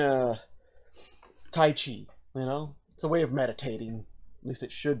doing Tai Chi, you know? It's a way of meditating. At least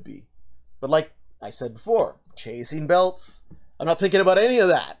it should be. But like I said before, chasing belts, I'm not thinking about any of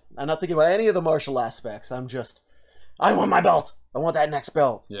that. I'm not thinking about any of the martial aspects. I'm just, I want my belt. I want that next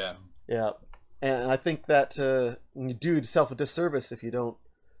belt. Yeah. Yeah. And I think that when you do yourself a disservice if you don't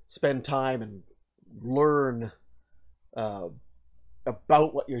spend time and learn about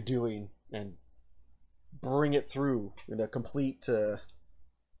what you're doing and bring it through in a complete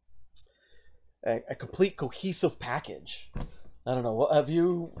complete cohesive package. I don't know. Have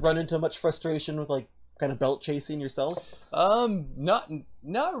you run into much frustration with like kind of belt chasing yourself? Not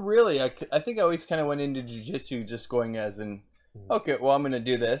really. I think I always kind of went into jiu-jitsu just going as in, okay, well, I'm gonna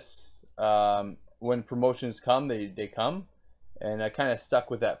do this. When promotions come, they come, and I kind of stuck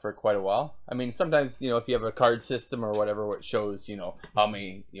with that for quite a while. I mean, sometimes, you know, if you have a card system or whatever, what shows, you know, how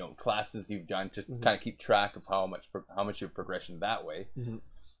many, you know, classes you've done to kind of keep track of how much your progression that way.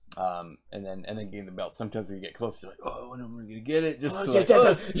 And then getting the belt. Sometimes when you get closer, you're like, oh, when am I gonna get it? Just like,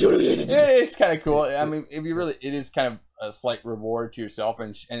 it's kind of cool. I mean, if you really, it is kind of a slight reward to yourself,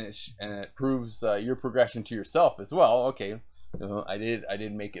 and it proves your progression to yourself as well. Okay, you know, I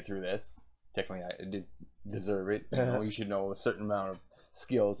did make it through this. Technically, I did deserve it. You know, you should know a certain amount of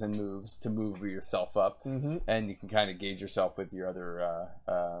skills and moves to move yourself up, and you can kind of gauge yourself with your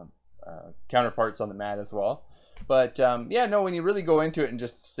other counterparts on the mat as well. But yeah, no, when you really go into it and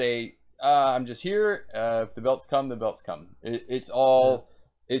just say, I'm just here, if the belts come, the belts come. It's all,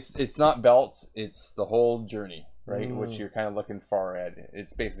 it's not belts, it's the whole journey, right? Which you're kind of looking far at.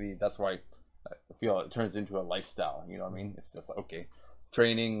 It's basically, that's why I feel it turns into a lifestyle, you know what I mean? It's just like, okay,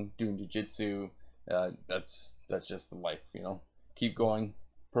 training, doing jiu-jitsu, that's just the life, you know? Keep going,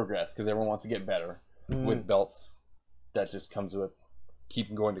 progress, because everyone wants to get better. With belts, that just comes with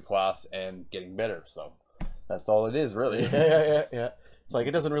keeping going to class and getting better, so. That's all it is, really. Yeah. It's like,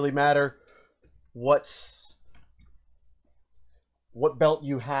 it doesn't really matter what belt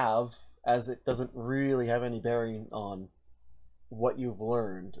you have, as it doesn't really have any bearing on what you've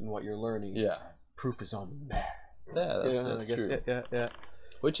learned and what you're learning. Yeah. Proof is on the mat. Yeah, that's true. Yeah.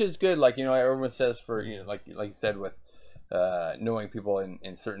 Which is good. Like, you know, everyone says for, you know, like you said, with knowing people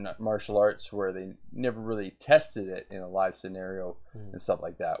in certain martial arts where they never really tested it in a live scenario and stuff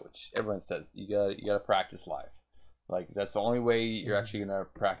like that, which everyone says you gotta practice live. Like, that's the only way you're actually gonna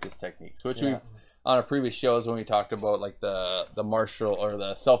practice techniques, which we've on our previous shows when we talked about like the martial or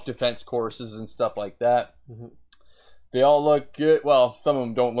the self-defense courses and stuff like that. They all look good. Well, some of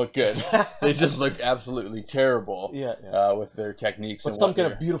them don't look good. They just look absolutely terrible. With their techniques. But some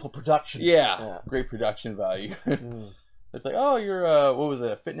kind of beautiful production. Yeah, great production value. It's like, oh, you're what was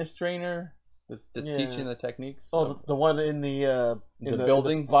it, a fitness trainer that's teaching the techniques? Oh, the one in the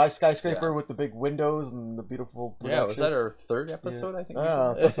building, the skyscraper with the big windows and the beautiful production. Yeah, was that our third episode? I think.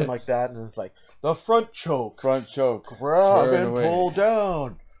 Something like that, and it's like the front choke, grab and pull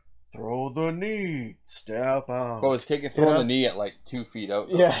down, throw the knee, step out. Well, it's throwing the knee at like 2 feet out.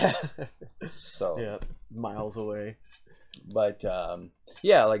 Yeah. So miles away. But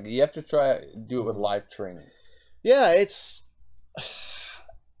yeah, like you have to do it with live training. Yeah, it's.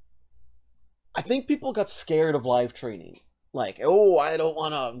 I think people got scared of live training. Like, oh, I don't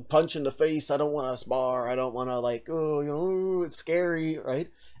want to punch in the face. I don't want to spar. I don't want to, like, oh, you know, it's scary, right?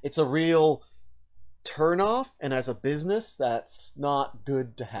 It's a real turnoff, and as a business, that's not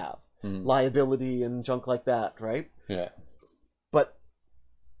good to have. Liability and junk like that, right? Yeah. But,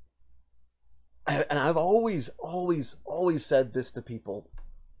 and I've always said this to people.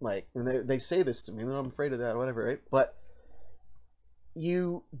 Like, and they say this to me, and I'm afraid of that, or whatever, right? But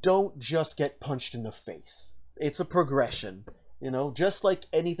you don't just get punched in the face. It's a progression, you know? Just like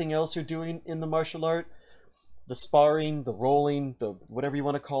anything else you're doing in the martial art, the sparring, the rolling, the whatever you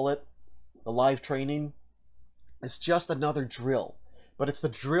want to call it, the live training, it's just another drill. But it's the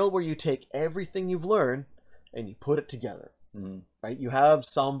drill where you take everything you've learned and you put it together, right? You have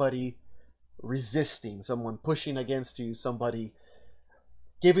somebody resisting, someone pushing against you, somebody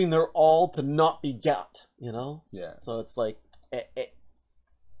giving their all to not be got, you know? Yeah. So it's like,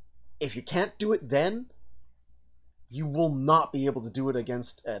 if you can't do it then, you will not be able to do it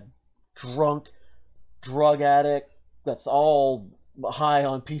against a drunk drug addict that's all high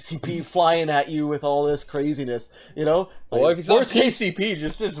on PCP flying at you with all this craziness, you know? Like, well, if it's worst case PCP,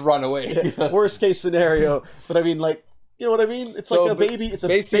 just run away. Worst case scenario. But I mean, like, you know what I mean? It's like a baby, it's a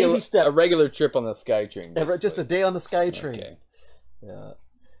baby step. A regular trip on the SkyTrain. Just a day on the SkyTrain. Okay. Yeah.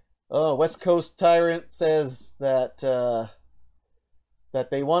 West Coast Tyrant says that that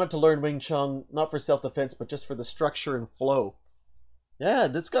they wanted to learn Wing Chun not for self-defense, but just for the structure and flow. Yeah,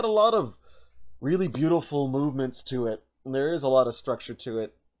 it's got a lot of really beautiful movements to it. And there is a lot of structure to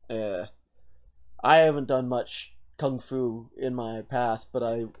it. I haven't done much Kung Fu in my past, but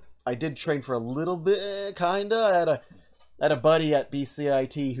I did train for a little bit, kinda. I had a buddy at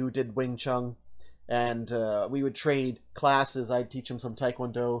BCIT who did Wing Chun, and we would trade classes. I'd teach him some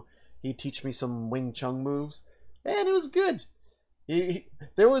Taekwondo. He'd teach me some Wing Chun moves, and it was good.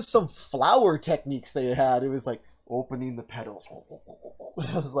 There was some flower techniques they had. It was like opening the petals.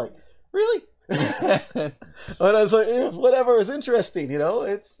 I was like, really? But I was like, whatever is interesting, you know.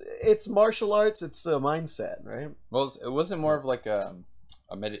 It's martial arts. It's a mindset, right? Well, it wasn't more of like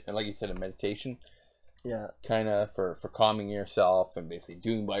like you said, a meditation. Yeah. Kind of for calming yourself and basically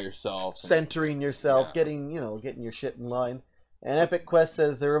doing by yourself, centering yourself, getting your shit in line. And Epic Quest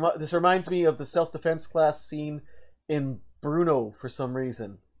says this reminds me of the self-defense class scene in Bruno for some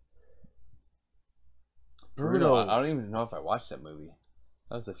reason. Bruno. I don't even know if I watched that movie.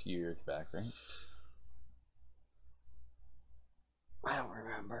 That was a few years back, right? I don't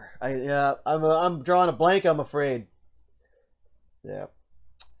remember. I'm drawing a blank, I'm afraid. Yeah.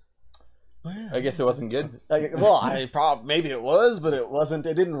 I guess it wasn't good. Maybe it was, but it wasn't.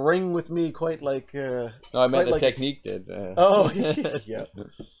 It didn't ring with me quite like. No, I meant the technique did. Oh, yeah.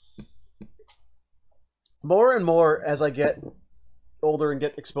 More and more as I get older and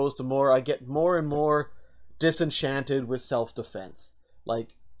get exposed to more, I get more and more disenchanted with self-defense.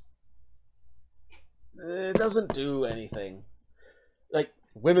 Like, it doesn't do anything. Like,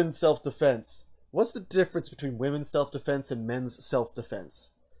 women's self-defense. What's the difference between women's self-defense and men's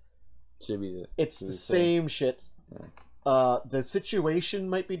self-defense? It's the same shit. Yeah. The situation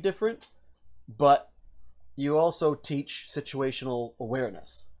might be different, but you also teach situational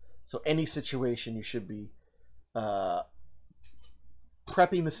awareness. So any situation you should be prepping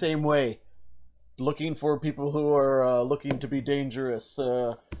the same way, looking for people who are looking to be dangerous.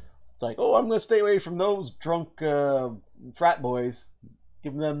 Like, oh, I'm going to stay away from those drunk frat boys,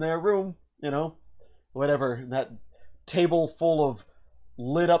 giving them their room, whatever. That table full of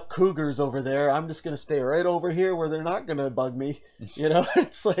lit up cougars over there, I'm just gonna stay right over here where they're not gonna bug me.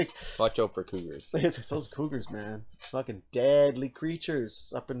 It's like, watch out for cougars. It's those cougars, man. Fucking deadly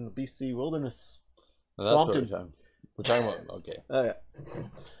creatures up in the BC wilderness. Well, that's what we're talking about. Okay. Oh yeah.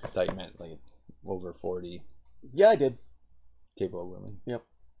 I thought you meant like over 40. Yeah, I did. Capable women. Yep.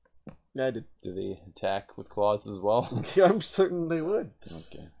 Yeah, I did. Do they attack with claws as well? Yeah, I'm certain they would.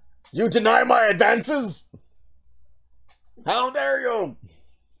 Okay. You deny my advances? How dare you?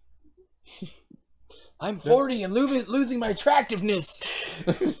 I'm 40 and losing my attractiveness.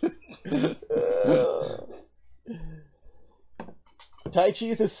 Tai Chi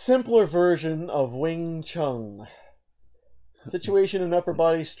is a simpler version of Wing Chun. Situation and upper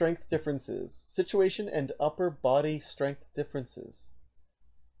body strength differences. Situation and upper body strength differences.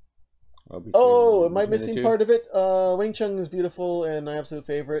 Oh, am I missing part of it? Wing Chun is beautiful and my absolute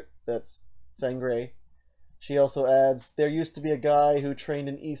favorite. That's Sangre. She also adds, there used to be a guy who trained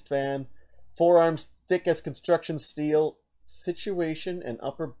in East Van, forearms thick as construction steel, situation and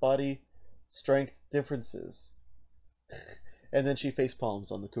upper body strength differences. And then she face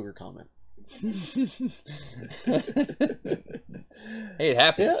palms on the cougar comment. Hey, it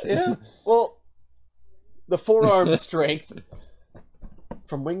happens. Yeah. Well, the forearm strength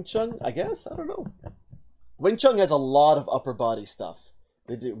from Wing Chun, I guess? I don't know. Wing Chun has a lot of upper body stuff.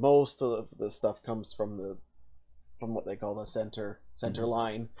 They do. Most of the stuff comes from what they call the center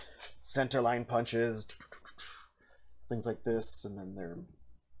line. Center line punches, things like this, and then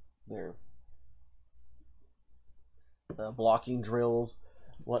their blocking drills,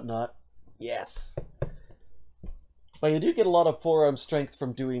 whatnot. Yes. But you do get a lot of forearm strength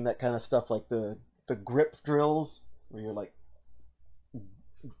from doing that kind of stuff, like the grip drills, where you're like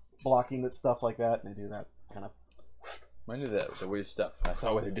blocking that stuff like that, and they do that kind of. I knew that the weird stuff. I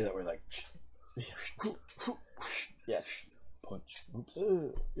saw what they did that were like. Yes. Punch. Oops.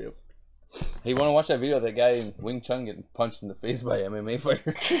 Yep. Hey, you want to watch that video of that guy in Wing Chun getting punched in the face by an MMA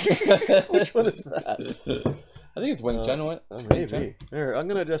fighter? Which one is that? I think it's Wing Chun. Maybe. Here, I'm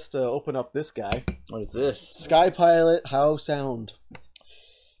gonna just open up this guy. What is this? Sky Pilot. How sound?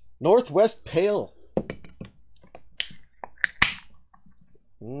 Northwest Pale.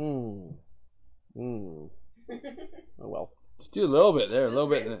 Oh well. Just do a little bit there, a little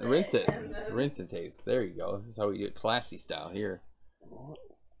bit. Rinse it. Rinse and taste. There you go. This is how we get classy style here. Oh,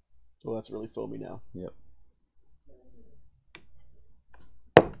 that's really foamy now. Yep.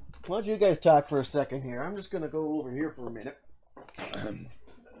 Why don't you guys talk for a second here? I'm just gonna go over here for a minute.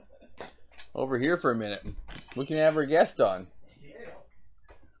 over here for a minute. We can have our guest on.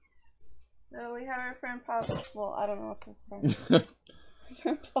 So we have our friend Pablo. Well, I don't know if it's friend.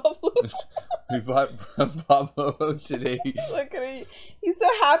 Friend Pablo. We bought Pablo today. Look at him. He's so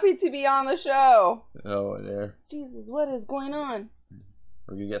happy to be on the show. Oh, there. Jesus, what is going on?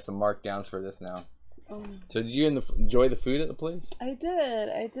 We're gonna get some markdowns for this now. So did you enjoy the food at the place? I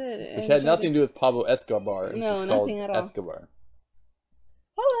did. Which had nothing to do with Pablo Escobar. It was No, just nothing called at all. Escobar.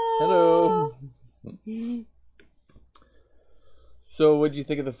 Hello. Hello. So what'd you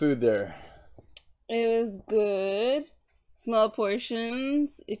think of the food there? It was good. Small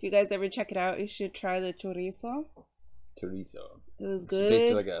portions. If you guys ever check it out, you should try the chorizo. Chorizo. It was So good.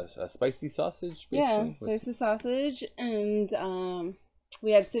 basically like a spicy sausage, basically? Yeah, spicy sausage. And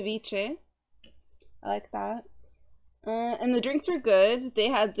we had ceviche. I like that. And the drinks were good. They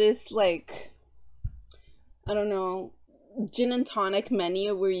had this, like, I don't know, gin and tonic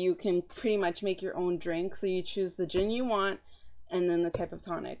menu where you can pretty much make your own drink. So you choose the gin you want and then the type of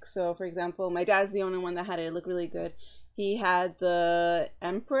tonic. So, for example, my dad's the only one that had it. It looked really good. He had the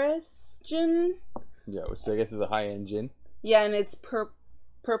Empress gin. Yeah, which I guess is a high-end gin. Yeah, and it's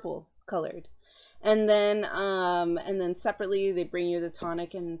purple colored. And then separately they bring you the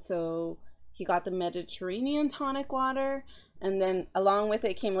tonic, and so he got the Mediterranean tonic water, and then along with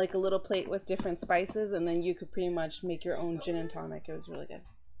it came like a little plate with different spices, and then you could pretty much make your own gin and tonic. It was really good.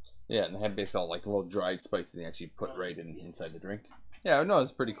 Yeah, and they had basically all like little dried spices they actually put right inside the drink. Yeah, no,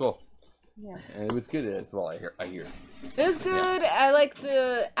 it's pretty cool. Yeah. And it was good as well, I hear. It was good. Yeah. I like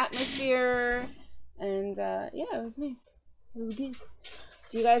the atmosphere, and yeah, it was nice. It was good.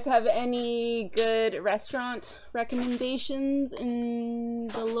 Do you guys have any good restaurant recommendations in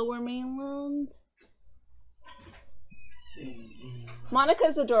the Lower Mainland?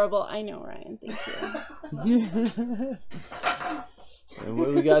 Monica's adorable. I know, Ryan. Thank you. And what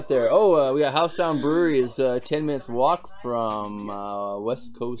do we got there? Oh, we got House Sound Brewery is 10 minutes walk from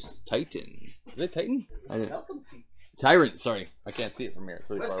West Coast Titan. Is it Titan? Tyrant, sorry. I can't see it from here. It's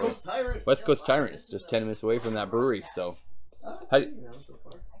really West far Coast away. Tyrant. West Coast Tyrant is just 10 minutes away from that brewery, so. Hi.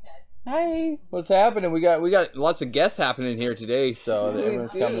 What's happening? We got lots of guests happening here today, so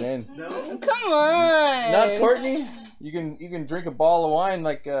everyone's coming in. No? Come on. Not Courtney. You can drink a ball of wine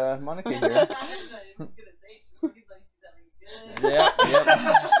like Monica here. Yeah, yep.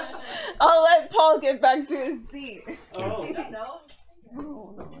 I'll let Paul get back to his seat. Oh. You don't know?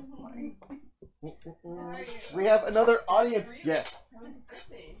 We have another audience guest.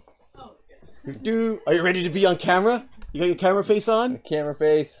 Are you ready to be on camera? You got your camera face on? Camera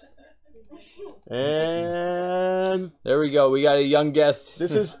face. And There we go. We got a young guest.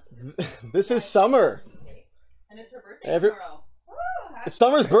 this is Summer. And it's her birthday tomorrow. It's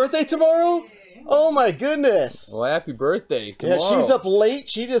Summer's birthday tomorrow? Oh my goodness. Well, happy birthday tomorrow. Yeah, she's up late.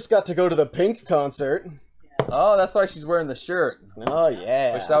 She just got to go to the Pink concert. Oh, that's why she's wearing the shirt. Oh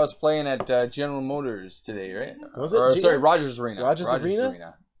yeah. Which I was playing at General Motors today, right? Was it? Or, G- sorry, Rogers Arena. Rogers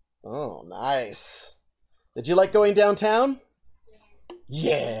Arena? Oh, nice. Did you like going downtown? Was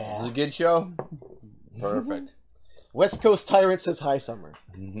Yeah. it a good show? Perfect. West Coast Tyrant says hi, Summer.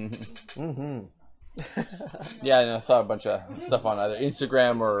 Yeah, I saw a bunch of stuff on either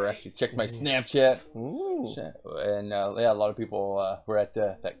Instagram or actually checked my Snapchat. Ooh. And yeah, a lot of people were at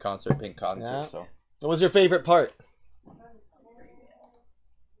that concert, Pink concert. Yeah. So What was your favorite part?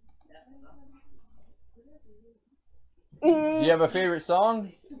 do you have a favorite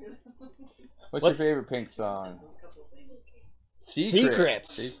song? What's What? your favorite Pink song?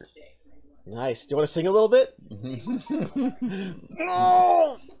 Secrets. Nice. Do you want to sing a little bit?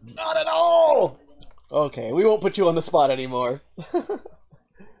 No, not at all. Okay, we won't put you on the spot anymore.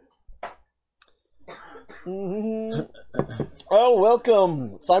 Oh,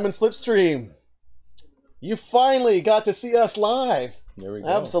 welcome, Simon Slipstream. You finally got to see us live. There we go.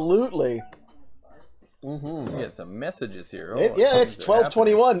 Absolutely. We get some messages here. Yeah, it's things are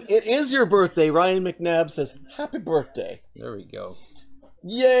 12:21. It is your birthday. Ryan McNabb says, "Happy birthday." happening. There we go.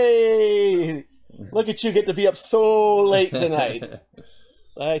 Yay! Look at you get to be up so late tonight.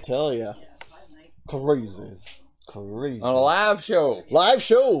 I tell ya. Crazies. Crazy. On a live show. Live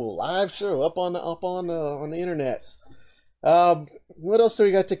show up on the internets. What else do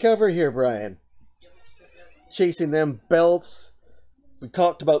we got to cover here, Brian? Chasing them belts. We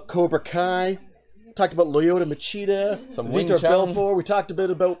talked about Cobra Kai. Talked about Lyoto Machida. Some Victor Wing Chun. Belfort. We talked a bit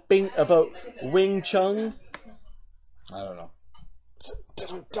about Wing Chun. I don't know.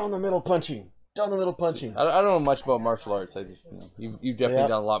 Down the middle punching. Down the middle punching. I don't know much about martial arts. I just, you've definitely Yeah.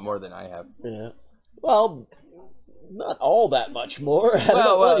 done a lot more than I have. Yeah. Well, not all that much more.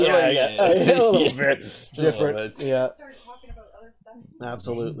 Well, yeah, yeah. a little bit Just a little different. bit. Yeah.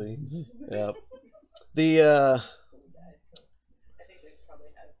 Absolutely. Yeah. The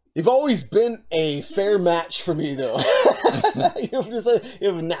you've always been a fair match for me, though. you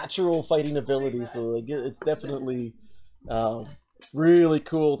have natural fighting ability, so like it's definitely really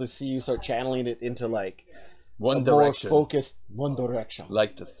cool to see you start channeling it into like one direction, more focused one direction.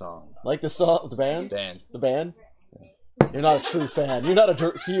 Like the song, the band. You're not a true fan. You're not a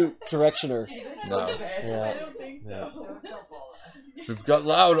directioner. No. Yeah. I don't think so. We've got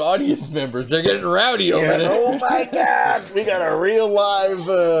loud audience members. They're getting rowdy over there. Oh my God! We got a real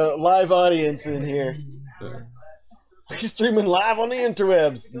live audience in here. We're streaming live on the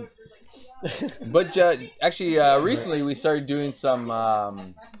interwebs. But actually, recently we started doing some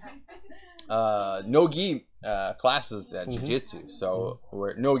no-gi classes at jiu-jitsu. So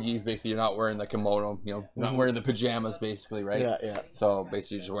where no-gi is basically you're not wearing the kimono, not wearing the pajamas, basically, right? Yeah. So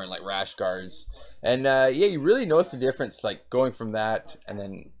basically you're just wearing like rash guards. And yeah, you really notice the difference, like going from that and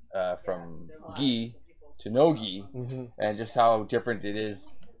then from gi to no-gi, and just how different it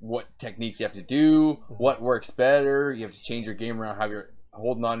is, what techniques you have to do, what works better. You have to change your game around how you're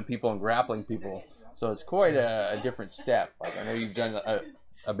holding on to people and grappling people. So it's quite a different step. Like I know you've done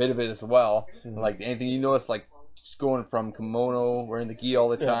a bit of it as well. Like anything you notice, like just going from kimono, wearing the gi all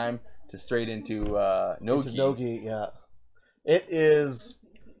the time, to straight into no-gi. No-gi, yeah.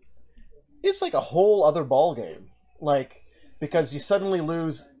 It's like a whole other ball game. Like, because you suddenly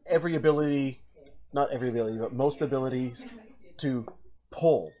lose every ability, not every ability, but most abilities to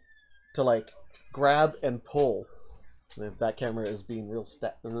pull, to like grab and pull. That camera is being real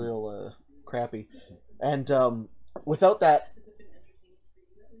crappy, and without that,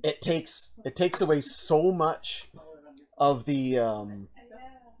 it takes away so much of the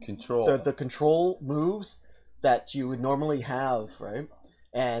control, the control moves that you would normally have, right?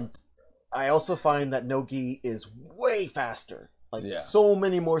 And I also find that no-gi is way faster. Like so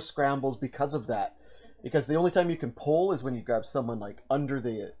many more scrambles because of that. Because the only time you can pull is when you grab someone like under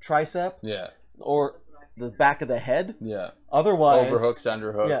the tricep, or the back of the head. Otherwise, overhooks,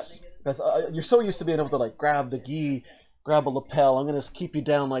 underhooks. Yeah, because you're so used to being able to like grab the gi, grab a lapel. I'm gonna keep you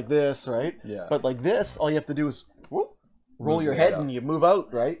down like this, right? Yeah. But like this, all you have to do is roll your head and you move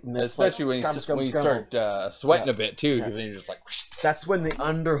out, right? And especially when you start sweating a bit too, because then you're just like. That's when the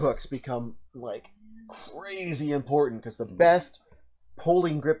underhooks become like crazy important, because the best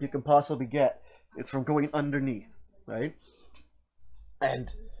pulling grip you can possibly get is from going underneath, right?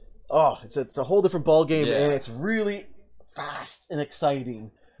 And it's a whole different ball game, and it's really fast and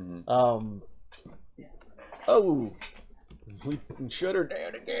exciting. We can shut her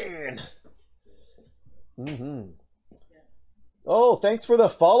down again. Oh, thanks for the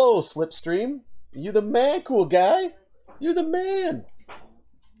follow, Slipstream. You the man, cool guy. You're the man.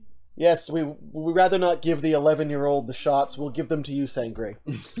 Yes, we rather not give the 11-year-old the shots. We'll give them to you, Sangre.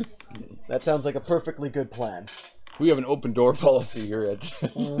 That sounds like a perfectly good plan. We have an open door policy here at.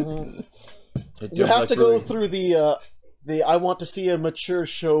 You have to go through the I want to see a mature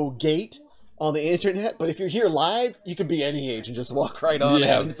show gate on the internet, but if you're here live, you can be any age and just walk right on in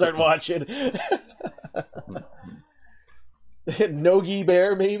and start watching. Nogi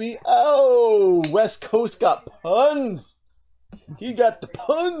Bear, maybe? Oh, West Coast got puns. He got the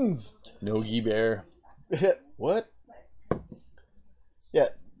puns. Nogi Bear. What? Yeah.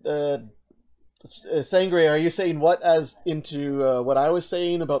 Sangre, are you saying what as into what I was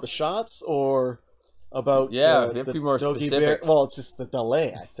saying about the shots, or about the be more Nogi specific? Bear? Well, it's just the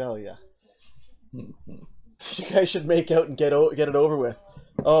delay, I tell you. You guys should make out and get it over with.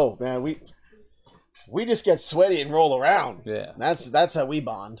 Oh man, we just get sweaty and roll around. Yeah, that's how we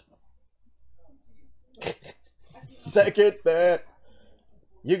bond. Second that,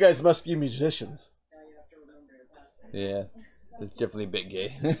 you guys must be musicians. Yeah, it's definitely a bit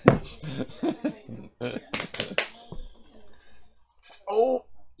gay. Oh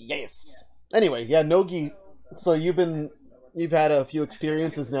yes. Anyway, yeah, no-gi. So you've had a few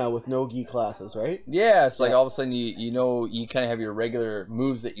experiences now with no-gi classes, right? Yeah, it's like all of a sudden you kind of have your regular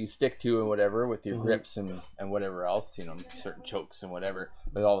moves that you stick to and whatever with your grips and whatever else, certain chokes and whatever.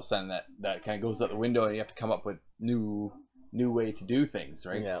 But all of a sudden that kind of goes out the window and you have to come up with new way to do things,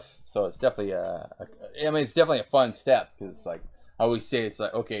 right? Yeah. So it's definitely it's definitely a fun step, because like I always say, it's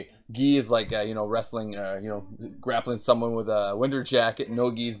like, okay, gi is like wrestling, grappling someone with a winter jacket.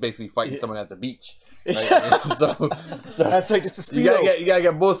 No gi is basically fighting someone at the beach. Right? so that's right. Just a speedo. You gotta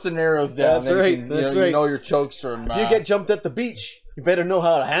get both scenarios down. That's right. You know your chokes from. If you get jumped at the beach, you better know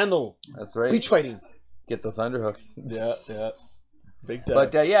how to handle. That's right. Beach fighting. Get those underhooks. Yeah. Big time.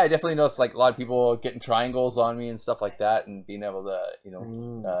 But yeah, I definitely noticed like a lot of people getting triangles on me and stuff like that, and being able to, you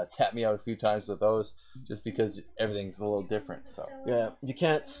know, tap me out a few times with those, just because everything's a little different. So yeah, you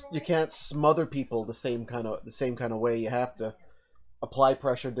can't smother people the same kind of way. You have to apply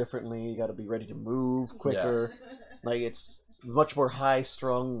pressure differently. You got to be ready to move quicker. Yeah. Like it's much more high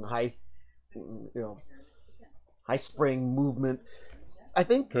strung, high spring movement. I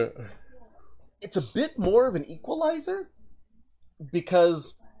think it's a bit more of an equalizer.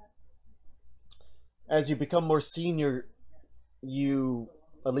 Because as you become more senior,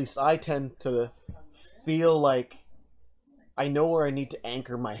 at least I tend to feel like I know where I need to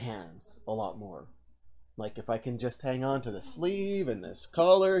anchor my hands a lot more. Like if I can just hang on to the sleeve and this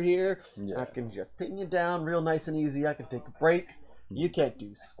collar here, I can just pin you down real nice and easy. I can take a break. You can't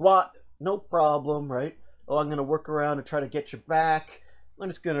do squat, no problem, right? Oh, I'm going to work around and try to get your back. I'm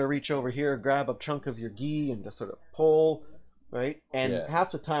just going to reach over here, grab a chunk of your gi and just sort of pull. Right, and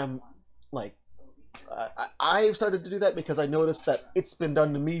half the time, like, I've started to do that because I noticed that it's been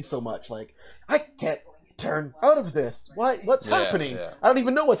done to me so much. Like, I can't turn out of this. What's happening? I don't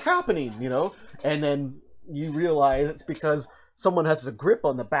even know what's happening, you know? And then you realize it's because someone has a grip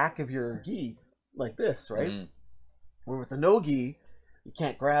on the back of your gi, like this, right? Where with the no gi, you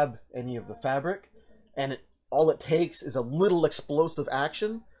can't grab any of the fabric, and all it takes is a little explosive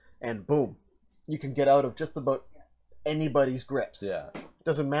action, and boom, you can get out of just about anybody's grips.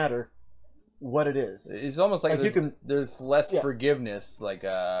 Doesn't matter what it is. It's almost like there's less forgiveness, like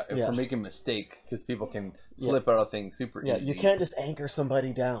for making a mistake, because people can slip out of things super easy. You can't just anchor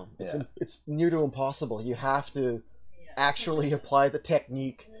somebody down. It's near to impossible. You have to actually apply the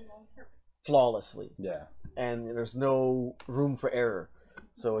technique flawlessly. And there's no room for error.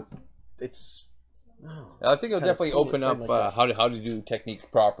 So it's I think it'll definitely open up how to do techniques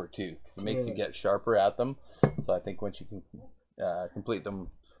proper too, because it makes you get sharper at them. So I think once you can complete them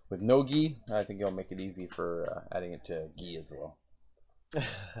with no gi, I think it'll make it easy for adding it to gi as well.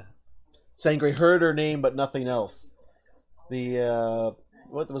 Sangre heard her name, but nothing else. The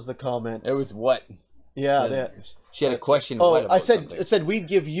what was the comment? It was what? Yeah, she had a question. Oh, I said it said we'd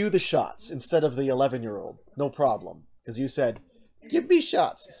give you the shots instead of the 11-year-old. No problem, because you said give me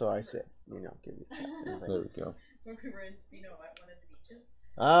shots. So I said, you know, give me shots. There we go.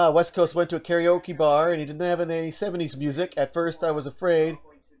 West Coast went to a karaoke bar and he didn't have any 70s music. At first I was afraid.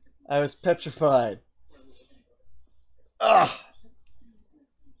 I was petrified.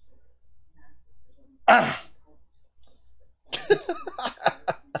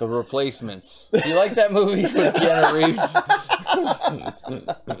 The Replacements. Do you like that movie with Keanu Reeves?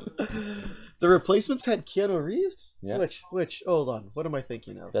 The Replacements had Keanu Reeves? Yeah. Which? Hold on. What am I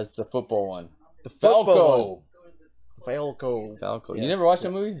thinking of? That's the football one. The Falco. Falco. Yes. You never watched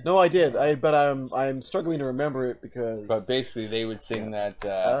that movie? No, I did. But I'm struggling to remember it because. But basically, they would sing that.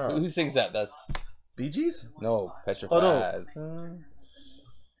 Who sings that? That's Bee Gees? No, Petrified. Oh, no.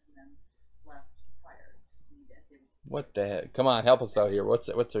 What the heck? Come on, help us out here. What's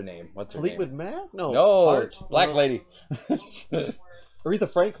her name? What's her Fleetwood name? Mac? No. No, Black Lady.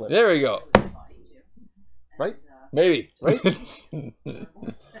 Aretha Franklin. There we go. Right? Maybe. Right?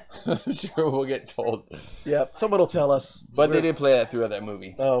 I'm sure we'll get told. Yeah, someone will tell us. But they did play that throughout that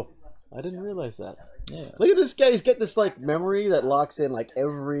movie. Oh, I didn't realize that. Yeah. Look at this guy. He's getting this like memory that locks in like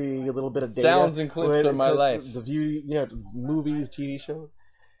every little bit of data. Sounds and clips of my life. The view, movies, TV shows.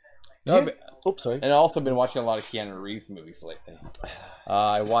 Oops, sorry. And I've also been watching a lot of Keanu Reeves movies lately.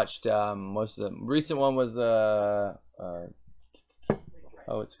 I watched most of them. Recent one was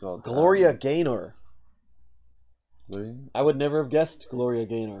it's called Gloria Gaynor. I would never have guessed Gloria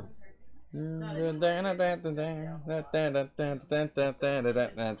Gaynor. I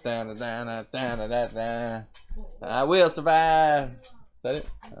will survive. Is that it?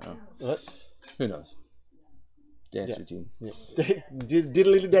 I don't know. What? Who knows? Dance routine. Yeah.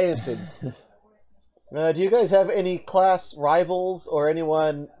 Diddly dancing. Do you guys have any class rivals or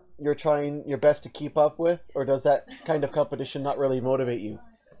anyone you're trying your best to keep up with? Or does that kind of competition not really motivate you?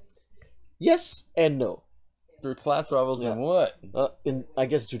 Yes and no. Your class rivals in what? In I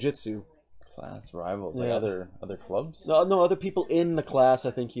guess jiu-jitsu. Class rivals, like other clubs? No, other people in the class.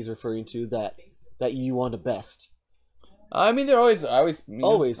 I think he's referring to that you want to best. I mean, I always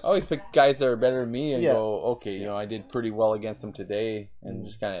pick guys that are better than me and go, okay, I did pretty well against them today, and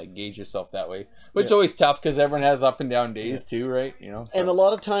just kind of gauge yourself that way. But it's always tough because everyone has up and down days too, right? So. And a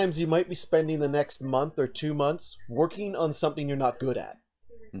lot of times you might be spending the next month or 2 months working on something you're not good at.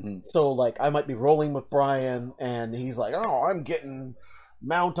 Mm-hmm. So, like, I might be rolling with Brian, and he's like, "Oh, I'm getting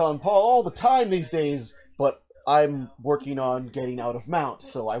mount on Paul all the time these days," but I'm working on getting out of mount,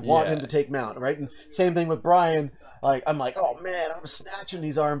 so I want him to take mount, right? And same thing with Brian. Like, I'm like, oh man, I'm snatching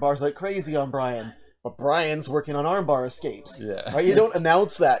these arm bars like crazy on Brian. But Brian's working on armbar escapes. Yeah. Right? You don't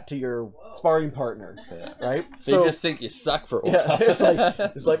announce that to your sparring partner. Yeah. Right? They just think you suck for a while. Yeah,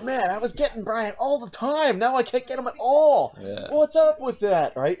 it's like, man, I was getting Brian all the time. Now I can't get him at all. Yeah. What's up with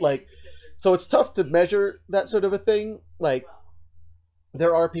that? Right? Like, so it's tough to measure that sort of a thing. Like,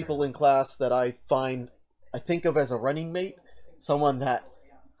 there are people in class that I think of as a running mate, someone that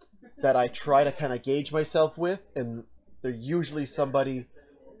I try to kind of gauge myself with, and they're usually somebody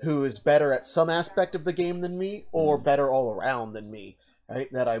who is better at some aspect of the game than me, or better all around than me, right?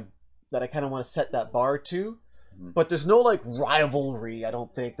 That I kind of want to set that bar to. But there's no like rivalry, I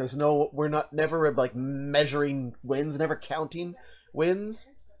don't think. We're never like measuring wins, never counting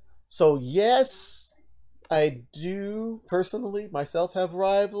wins. So yes, I do personally myself have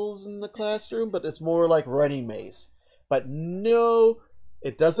rivals in the classroom, but it's more like running mates. But no,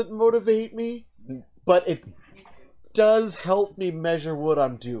 it doesn't motivate me, but it does help me measure what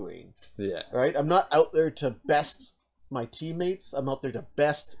I'm doing. Yeah. Right? I'm not out there to best my teammates. I'm out there to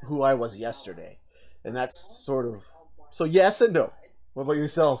best who I was yesterday. And that's sort of... So yes and no. What about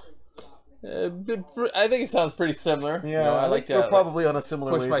yourself? I think it sounds pretty similar. Yeah, you know, I like to we're probably on a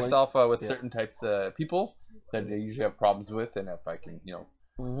similar push wavelength. myself with certain types of people that I usually have problems with, and if I can,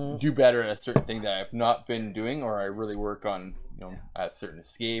 do better at a certain thing that I've not been doing, or I really work on, at a certain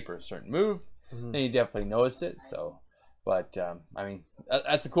escape or a certain move, then you definitely notice it. So, but I mean,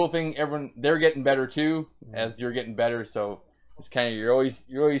 that's the cool thing. They're getting better too as you're getting better. So it's kind of you're always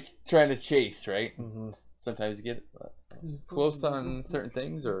trying to chase, right? Sometimes you get close on certain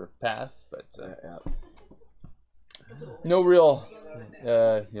things or pass, but no real,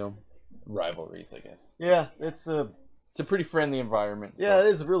 rivalries, I guess. Yeah, it's a pretty friendly environment. So. Yeah, it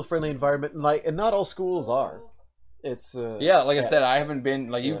is a real friendly environment, and not all schools are. It's I said, I haven't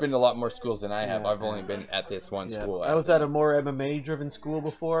been you've been to a lot more schools than I have. I've only been at this one school. I was at a more MMA driven school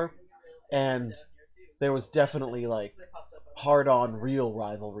before, and there was definitely like hard on real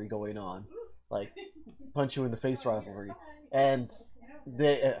rivalry going on, like punch you in the face rivalry, and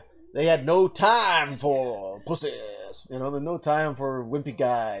they had no time for pussies, no time for wimpy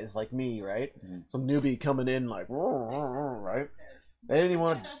guys like me, right? Some newbie coming in like right. They didn't even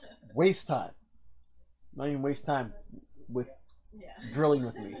want to waste time. Not even waste time with drilling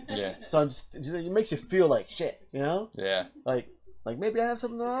with me. Yeah. So I'm just, it makes you feel like shit, Yeah. Like maybe I have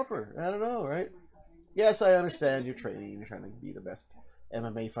something to offer. I don't know, right? Yes, I understand you're training. You're trying to be the best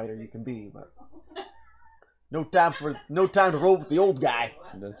MMA fighter you can be, but no time to roll with the old guy.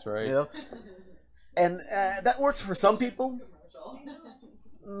 That's right. And that works for some people.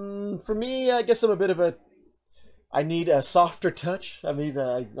 For me, I guess I'm a bit of I need a softer touch. I mean,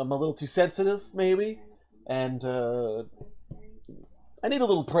 I'm a little too sensitive, maybe. And I need a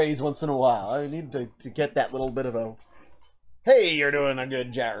little praise once in a while. I need to get that little bit of a, hey, you're doing a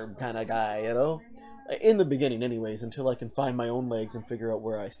good job kind of guy, In the beginning, anyways, until I can find my own legs and figure out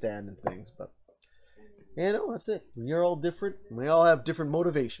where I stand and things. But, that's it. You're all different. We all have different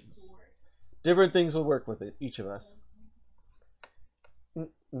motivations. Different things will work with it, each of us.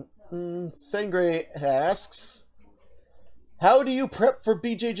 Sangre asks, how do you prep for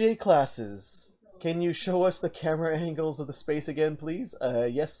BJJ classes? Can you show us the camera angles of the space again, please?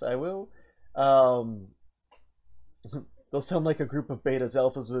 Yes, I will. They'll sound like a group of betas.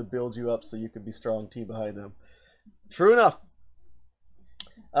 Alphas would build you up so you could be strong team behind them. True enough.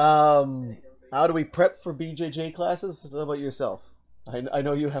 How do we prep for BJJ classes? How about yourself? I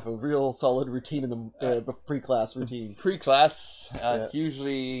know you have a real solid routine in the pre-class routine. Pre-class, it's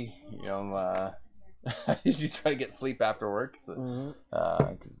usually, I usually try to get sleep after work. So,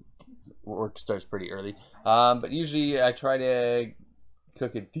 work starts pretty early. But usually I try to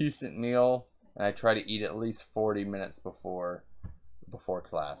cook a decent meal, and I try to eat at least 40 minutes before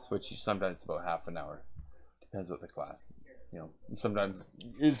class, which is sometimes about half an hour. Depends what the class. Sometimes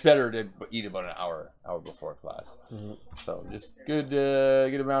it's better to eat about an hour before class. So just good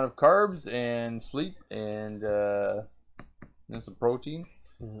amount of carbs and sleep and some protein.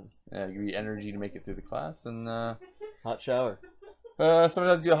 Give you energy to make it through the class, and hot shower.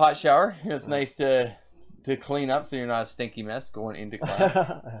 Sometimes do a hot shower. It's nice to clean up so you're not a stinky mess going into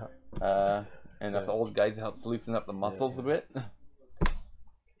class. And us old guys, it helps loosen up the muscles a bit.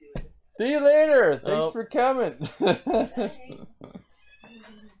 See you later. Thanks for coming.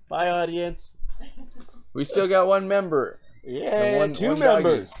 Bye, audience. We still got one member. Yeah, two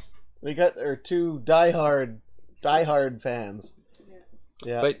members. We got our two diehard fans.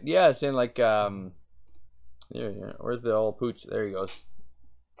 Yeah. But yeah, saying like where's the old pooch? There he goes.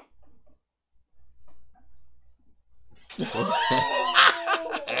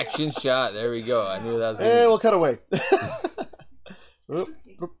 Action shot. There we go. I knew that was. Hey, we'll cut away.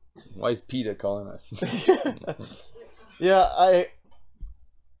 Why is PETA calling us? Yeah,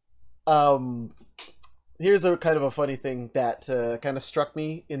 here's a kind of a funny thing that kind of struck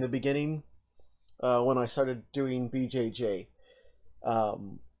me in the beginning when I started doing BJJ.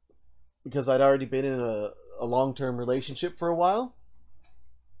 Because I'd already been in a long-term relationship for a while.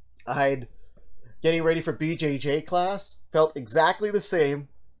 Getting ready for BJJ class felt exactly the same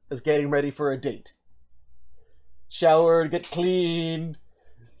as getting ready for a date. Shower, get clean,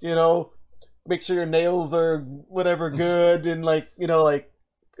 you know, make sure your nails are whatever good, and and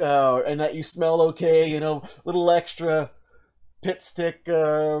that you smell okay, you know, little extra pit stick,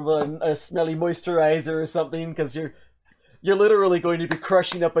 a smelly moisturizer or something, because you're literally going to be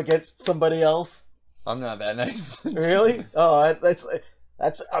crushing up against somebody else. I'm not that nice. Really? Oh, that's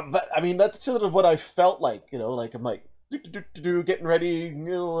I mean, that's sort of what I felt like, you know, like I'm like getting ready, you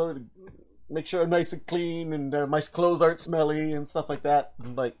know, make sure I'm nice and clean, and my clothes aren't smelly and stuff like that.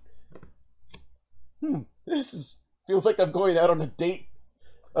 And like, feels like I'm going out on a date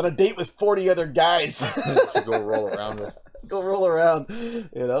with 40 other guys. To go roll around with. Go roll around,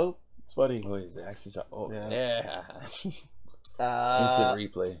 you know. It's funny. Oh, he's actually shot. Oh, yeah. Instant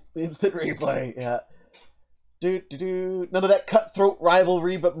replay. Instant replay. Yeah. None of that cutthroat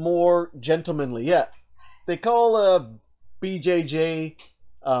rivalry, but more gentlemanly. Yeah, they call BJJ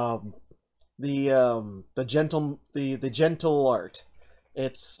the gentle art.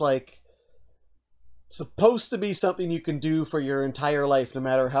 It's like supposed to be something you can do for your entire life, no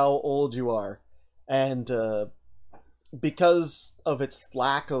matter how old you are, and because of its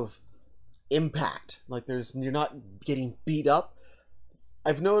lack of impact, like you're not getting beat up.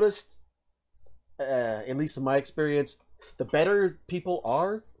 I've noticed. At least in my experience, the better people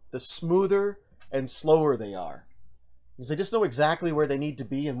are, the smoother and slower they are. Because they just know exactly where they need to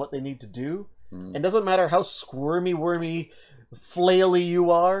be and what they need to do. And it doesn't matter how squirmy, wormy, flaily you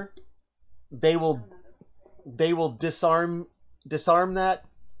are, they will disarm that,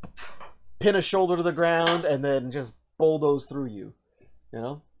 pin a shoulder to the ground, and then just bulldoze through you. You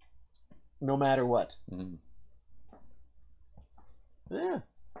know? No matter what. Yeah.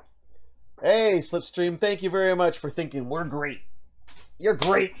 Hey, Slipstream, thank you very much for thinking we're great. You're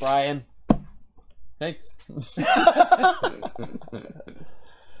great, Brian. Thanks.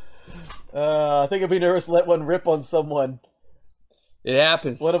 I think I'd be nervous to let one rip on someone. It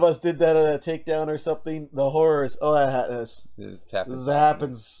happens. One of us did that at a takedown or something. The horrors. Oh, this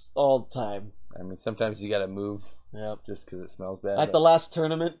happens all the time. I mean, sometimes you gotta move. Yeah. Just because it smells bad. At the last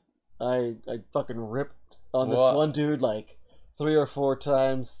tournament, I fucking ripped on this one dude like 3 or 4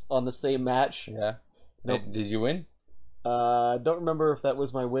 times on the same match. Yeah. Nope. Did you win? I don't remember if that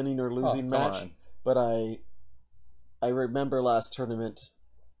was my winning or losing match, but I remember last tournament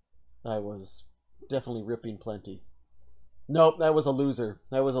I was definitely ripping plenty. Nope, that was a loser.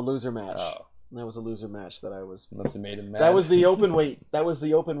 That was a loser match. Oh. That was a loser match that I was. Must have made him mad. That was the open weight. That was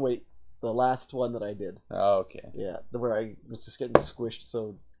the open weight. The last one that I did. Oh, okay. Yeah, where I was just getting squished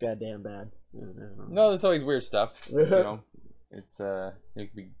so goddamn bad. No, there's always weird stuff. You know. It can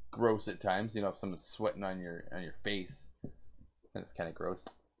be gross at times, you know, if someone's sweating on your face. Then it's kind of gross.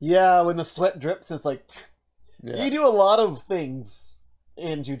 Yeah, when the sweat drips, it's like you do a lot of things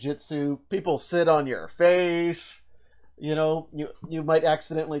in jiu-jitsu. People sit on your face. You know, you might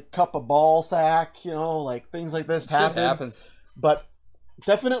accidentally cup a ball sack. You know, like things like this happen. It happens. But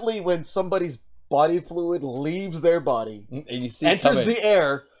definitely when somebody's body fluid leaves their body, and you see enters the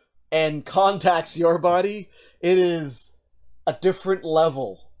air, and contacts your body, it is a different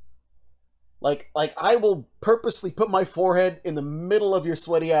level. Like I will purposely put my forehead in the middle of your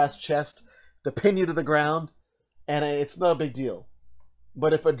sweaty ass chest to pin you to the ground, and it's not a big deal.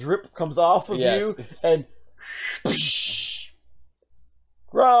 But if a drip comes off of you and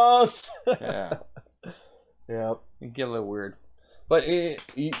gross. Yeah. Yeah. It get a little weird. But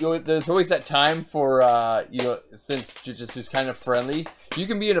there's always that time for, since jiu-jitsu is kind of friendly, you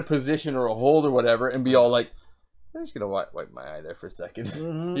can be in a position or a hold or whatever and be all like, I'm just going to wipe my eye there for a second.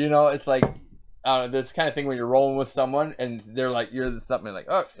 Mm-hmm. You know, it's like, I don't know, this kind of thing when you're rolling with someone and they're like, you're something like,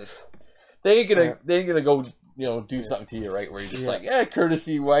 oh, they ain't gonna go, you know, do something to you, right? Where you're just like,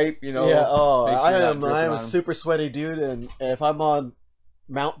 courtesy wipe, you know. Yeah, I am a super sweaty dude, and if I'm on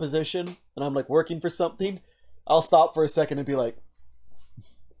mount position and I'm like working for something, I'll stop for a second and be like,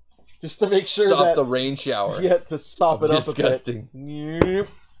 just to make sure Stop the rain shower. Yeah, to sop it up a bit. Disgusting.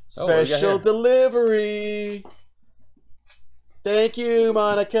 Special delivery. Thank you,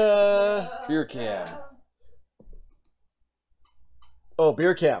 Monica. Beer can. Oh,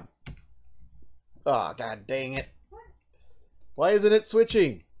 beer cam. Oh, god dang it. Why isn't it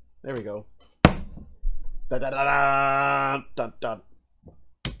switching? There we go. Da da da da dun dun.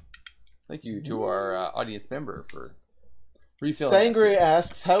 Thank you to our audience member for refilling. Sangre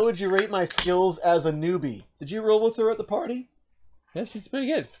asks, "How would you rate my skills as a newbie? Did you roll with her at the party?" Yeah, she's pretty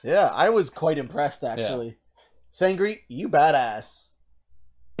good. Yeah, I was quite impressed actually. Yeah. Sangre, you badass.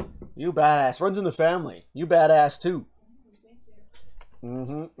 You badass. Runs in the family. You badass too.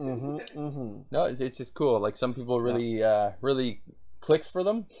 No, it's just cool. Like some people really really clicks for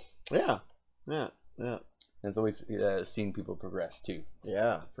them. Yeah. It's always seeing people progress too.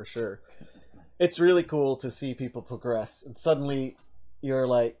 Yeah, for sure. It's really cool to see people progress, and suddenly you're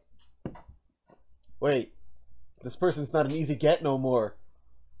like, wait, this person's not an easy get no more.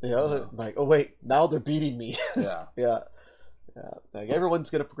 You know, no. Like, oh wait, now they're beating me. Yeah. Yeah. Like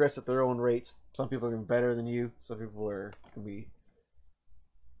everyone's gonna progress at their own rates. Some people are gonna be better than you. Some people are gonna be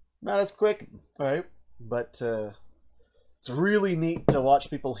not as quick, right? But it's really neat to watch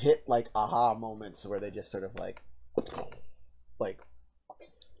people hit like aha moments where they just sort of like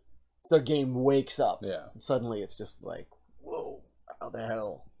their game wakes up. Yeah. And suddenly it's just like, whoa, how the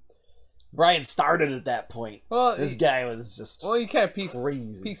hell? Brian started at that point. Well, this guy was just you kind of piece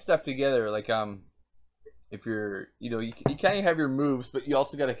stuff together. Like if you're, you kind of have your moves, but you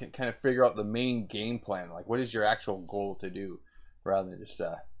also got to kind of figure out the main game plan. Like, what is your actual goal to do, rather than just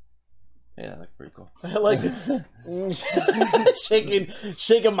yeah, that's pretty cool. I like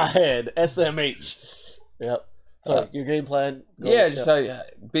shaking my head. SMH. Yep. So your game plan. Yeah, just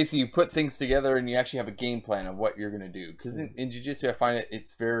basically you put things together and you actually have a game plan of what you're gonna do. Because in jiu-jitsu, I find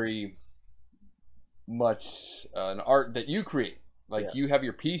it's very much an art that you create. Like you have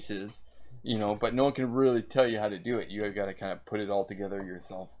your pieces, but no one can really tell you how to do it. You got to kind of put it all together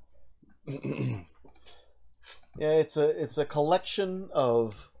yourself. Yeah, it's a collection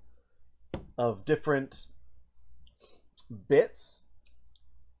of different bits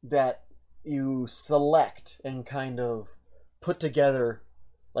that you select and kind of put together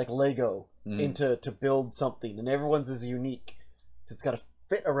like Lego to build something, and everyone's is unique. It's got to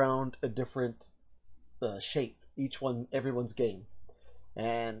fit around a different shape. Everyone's game,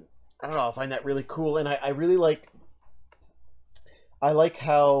 and I don't know. I find that really cool, and I really like. I like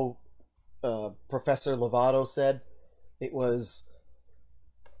how Professor Lovato said it was.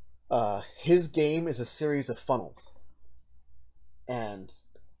 His game is a series of funnels, and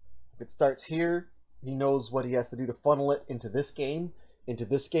if it starts here, he knows what he has to do to funnel it into this game, and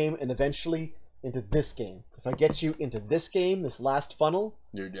eventually into this game. If I get you into this game, this last funnel,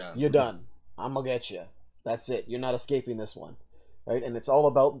 you're done. I'm gonna get you. That's it. You're not escaping this one, right? And it's all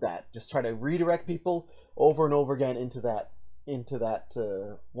about that. Just try to redirect people over and over again into that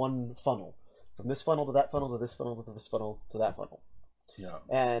one funnel, from this funnel to that funnel to this funnel to this funnel to that funnel. Yeah.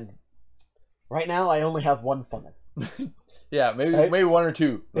 And right now I only have one funnel. Yeah, maybe one or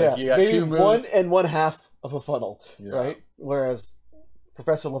two. Like you got maybe two moves. one and one half of a funnel, right? Whereas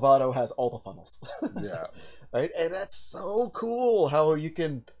Professor Lovato has all the funnels. Yeah. Right? And that's so cool how you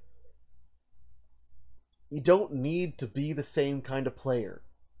don't need to be the same kind of player.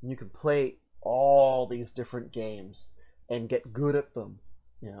 You can play all these different games and get good at them.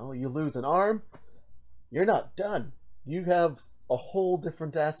 You lose an arm, you're not done. You have a whole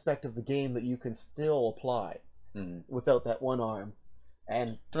different aspect of the game that you can still apply without that one arm,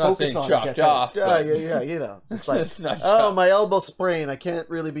 and focus on chopped off. Yeah. Just like, oh, my elbow sprain. I can't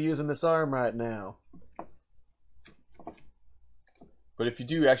really be using this arm right now. But if you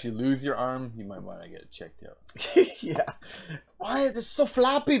do actually lose your arm, you might want to get it checked out. Yeah. Why is this so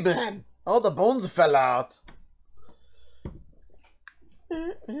floppy, man? All the bones fell out.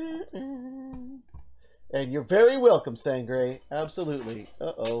 And you're very welcome, Sangre. Absolutely.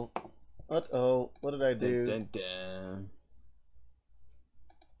 Uh-oh. What did I do? Dun, dun, dun.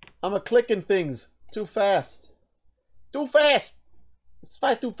 I'm a-clicking things too fast. Too fast! Let's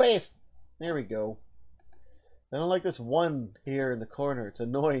fight too fast. There we go. I don't like this one here in the corner. It's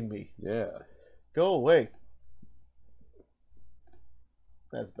annoying me. Yeah. Go away.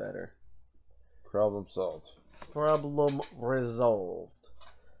 That's better. Problem solved. Problem resolved.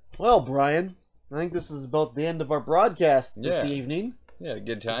 Well, Brian, I think this is about the end of our broadcast this evening. Yeah,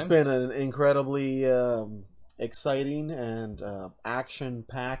 good time. It's been an incredibly exciting and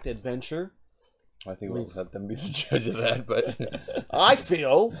action-packed adventure. I think we'll let them be the judge of that, but I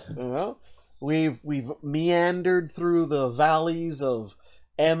feel we've meandered through the valleys of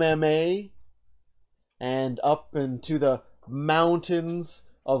MMA and up into the mountains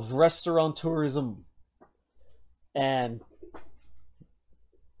of restaurateurism, and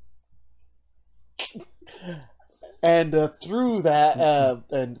through that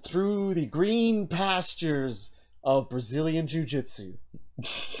and through the green pastures of Brazilian Jiu-Jitsu.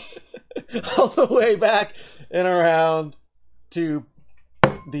 All the way back and around to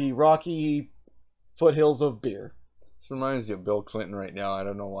the rocky foothills of beer. This reminds me of Bill Clinton right now. I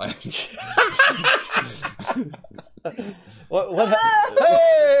don't know why. What?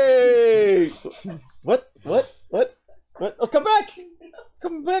 Hey! What? Oh, come back!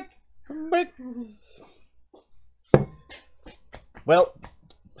 Come back! Well,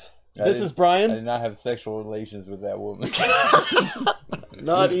 this is Brian. I did not have sexual relations with that woman.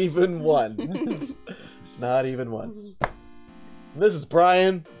 Not even once. Not even once. This is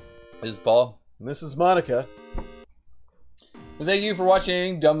Brian. This is Paul. And this is Monica. Well, thank you for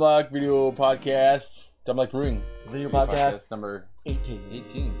watching Dumb Luck Video Podcast. Dumb Luck Brewing Video podcast number 18.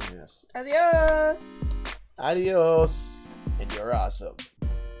 18. Yes. Adios. Adios. And you're awesome.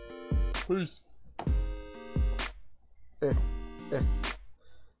 Peace.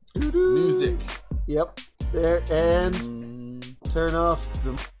 Music. Yep. There, and turn off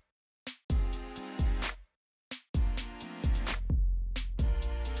the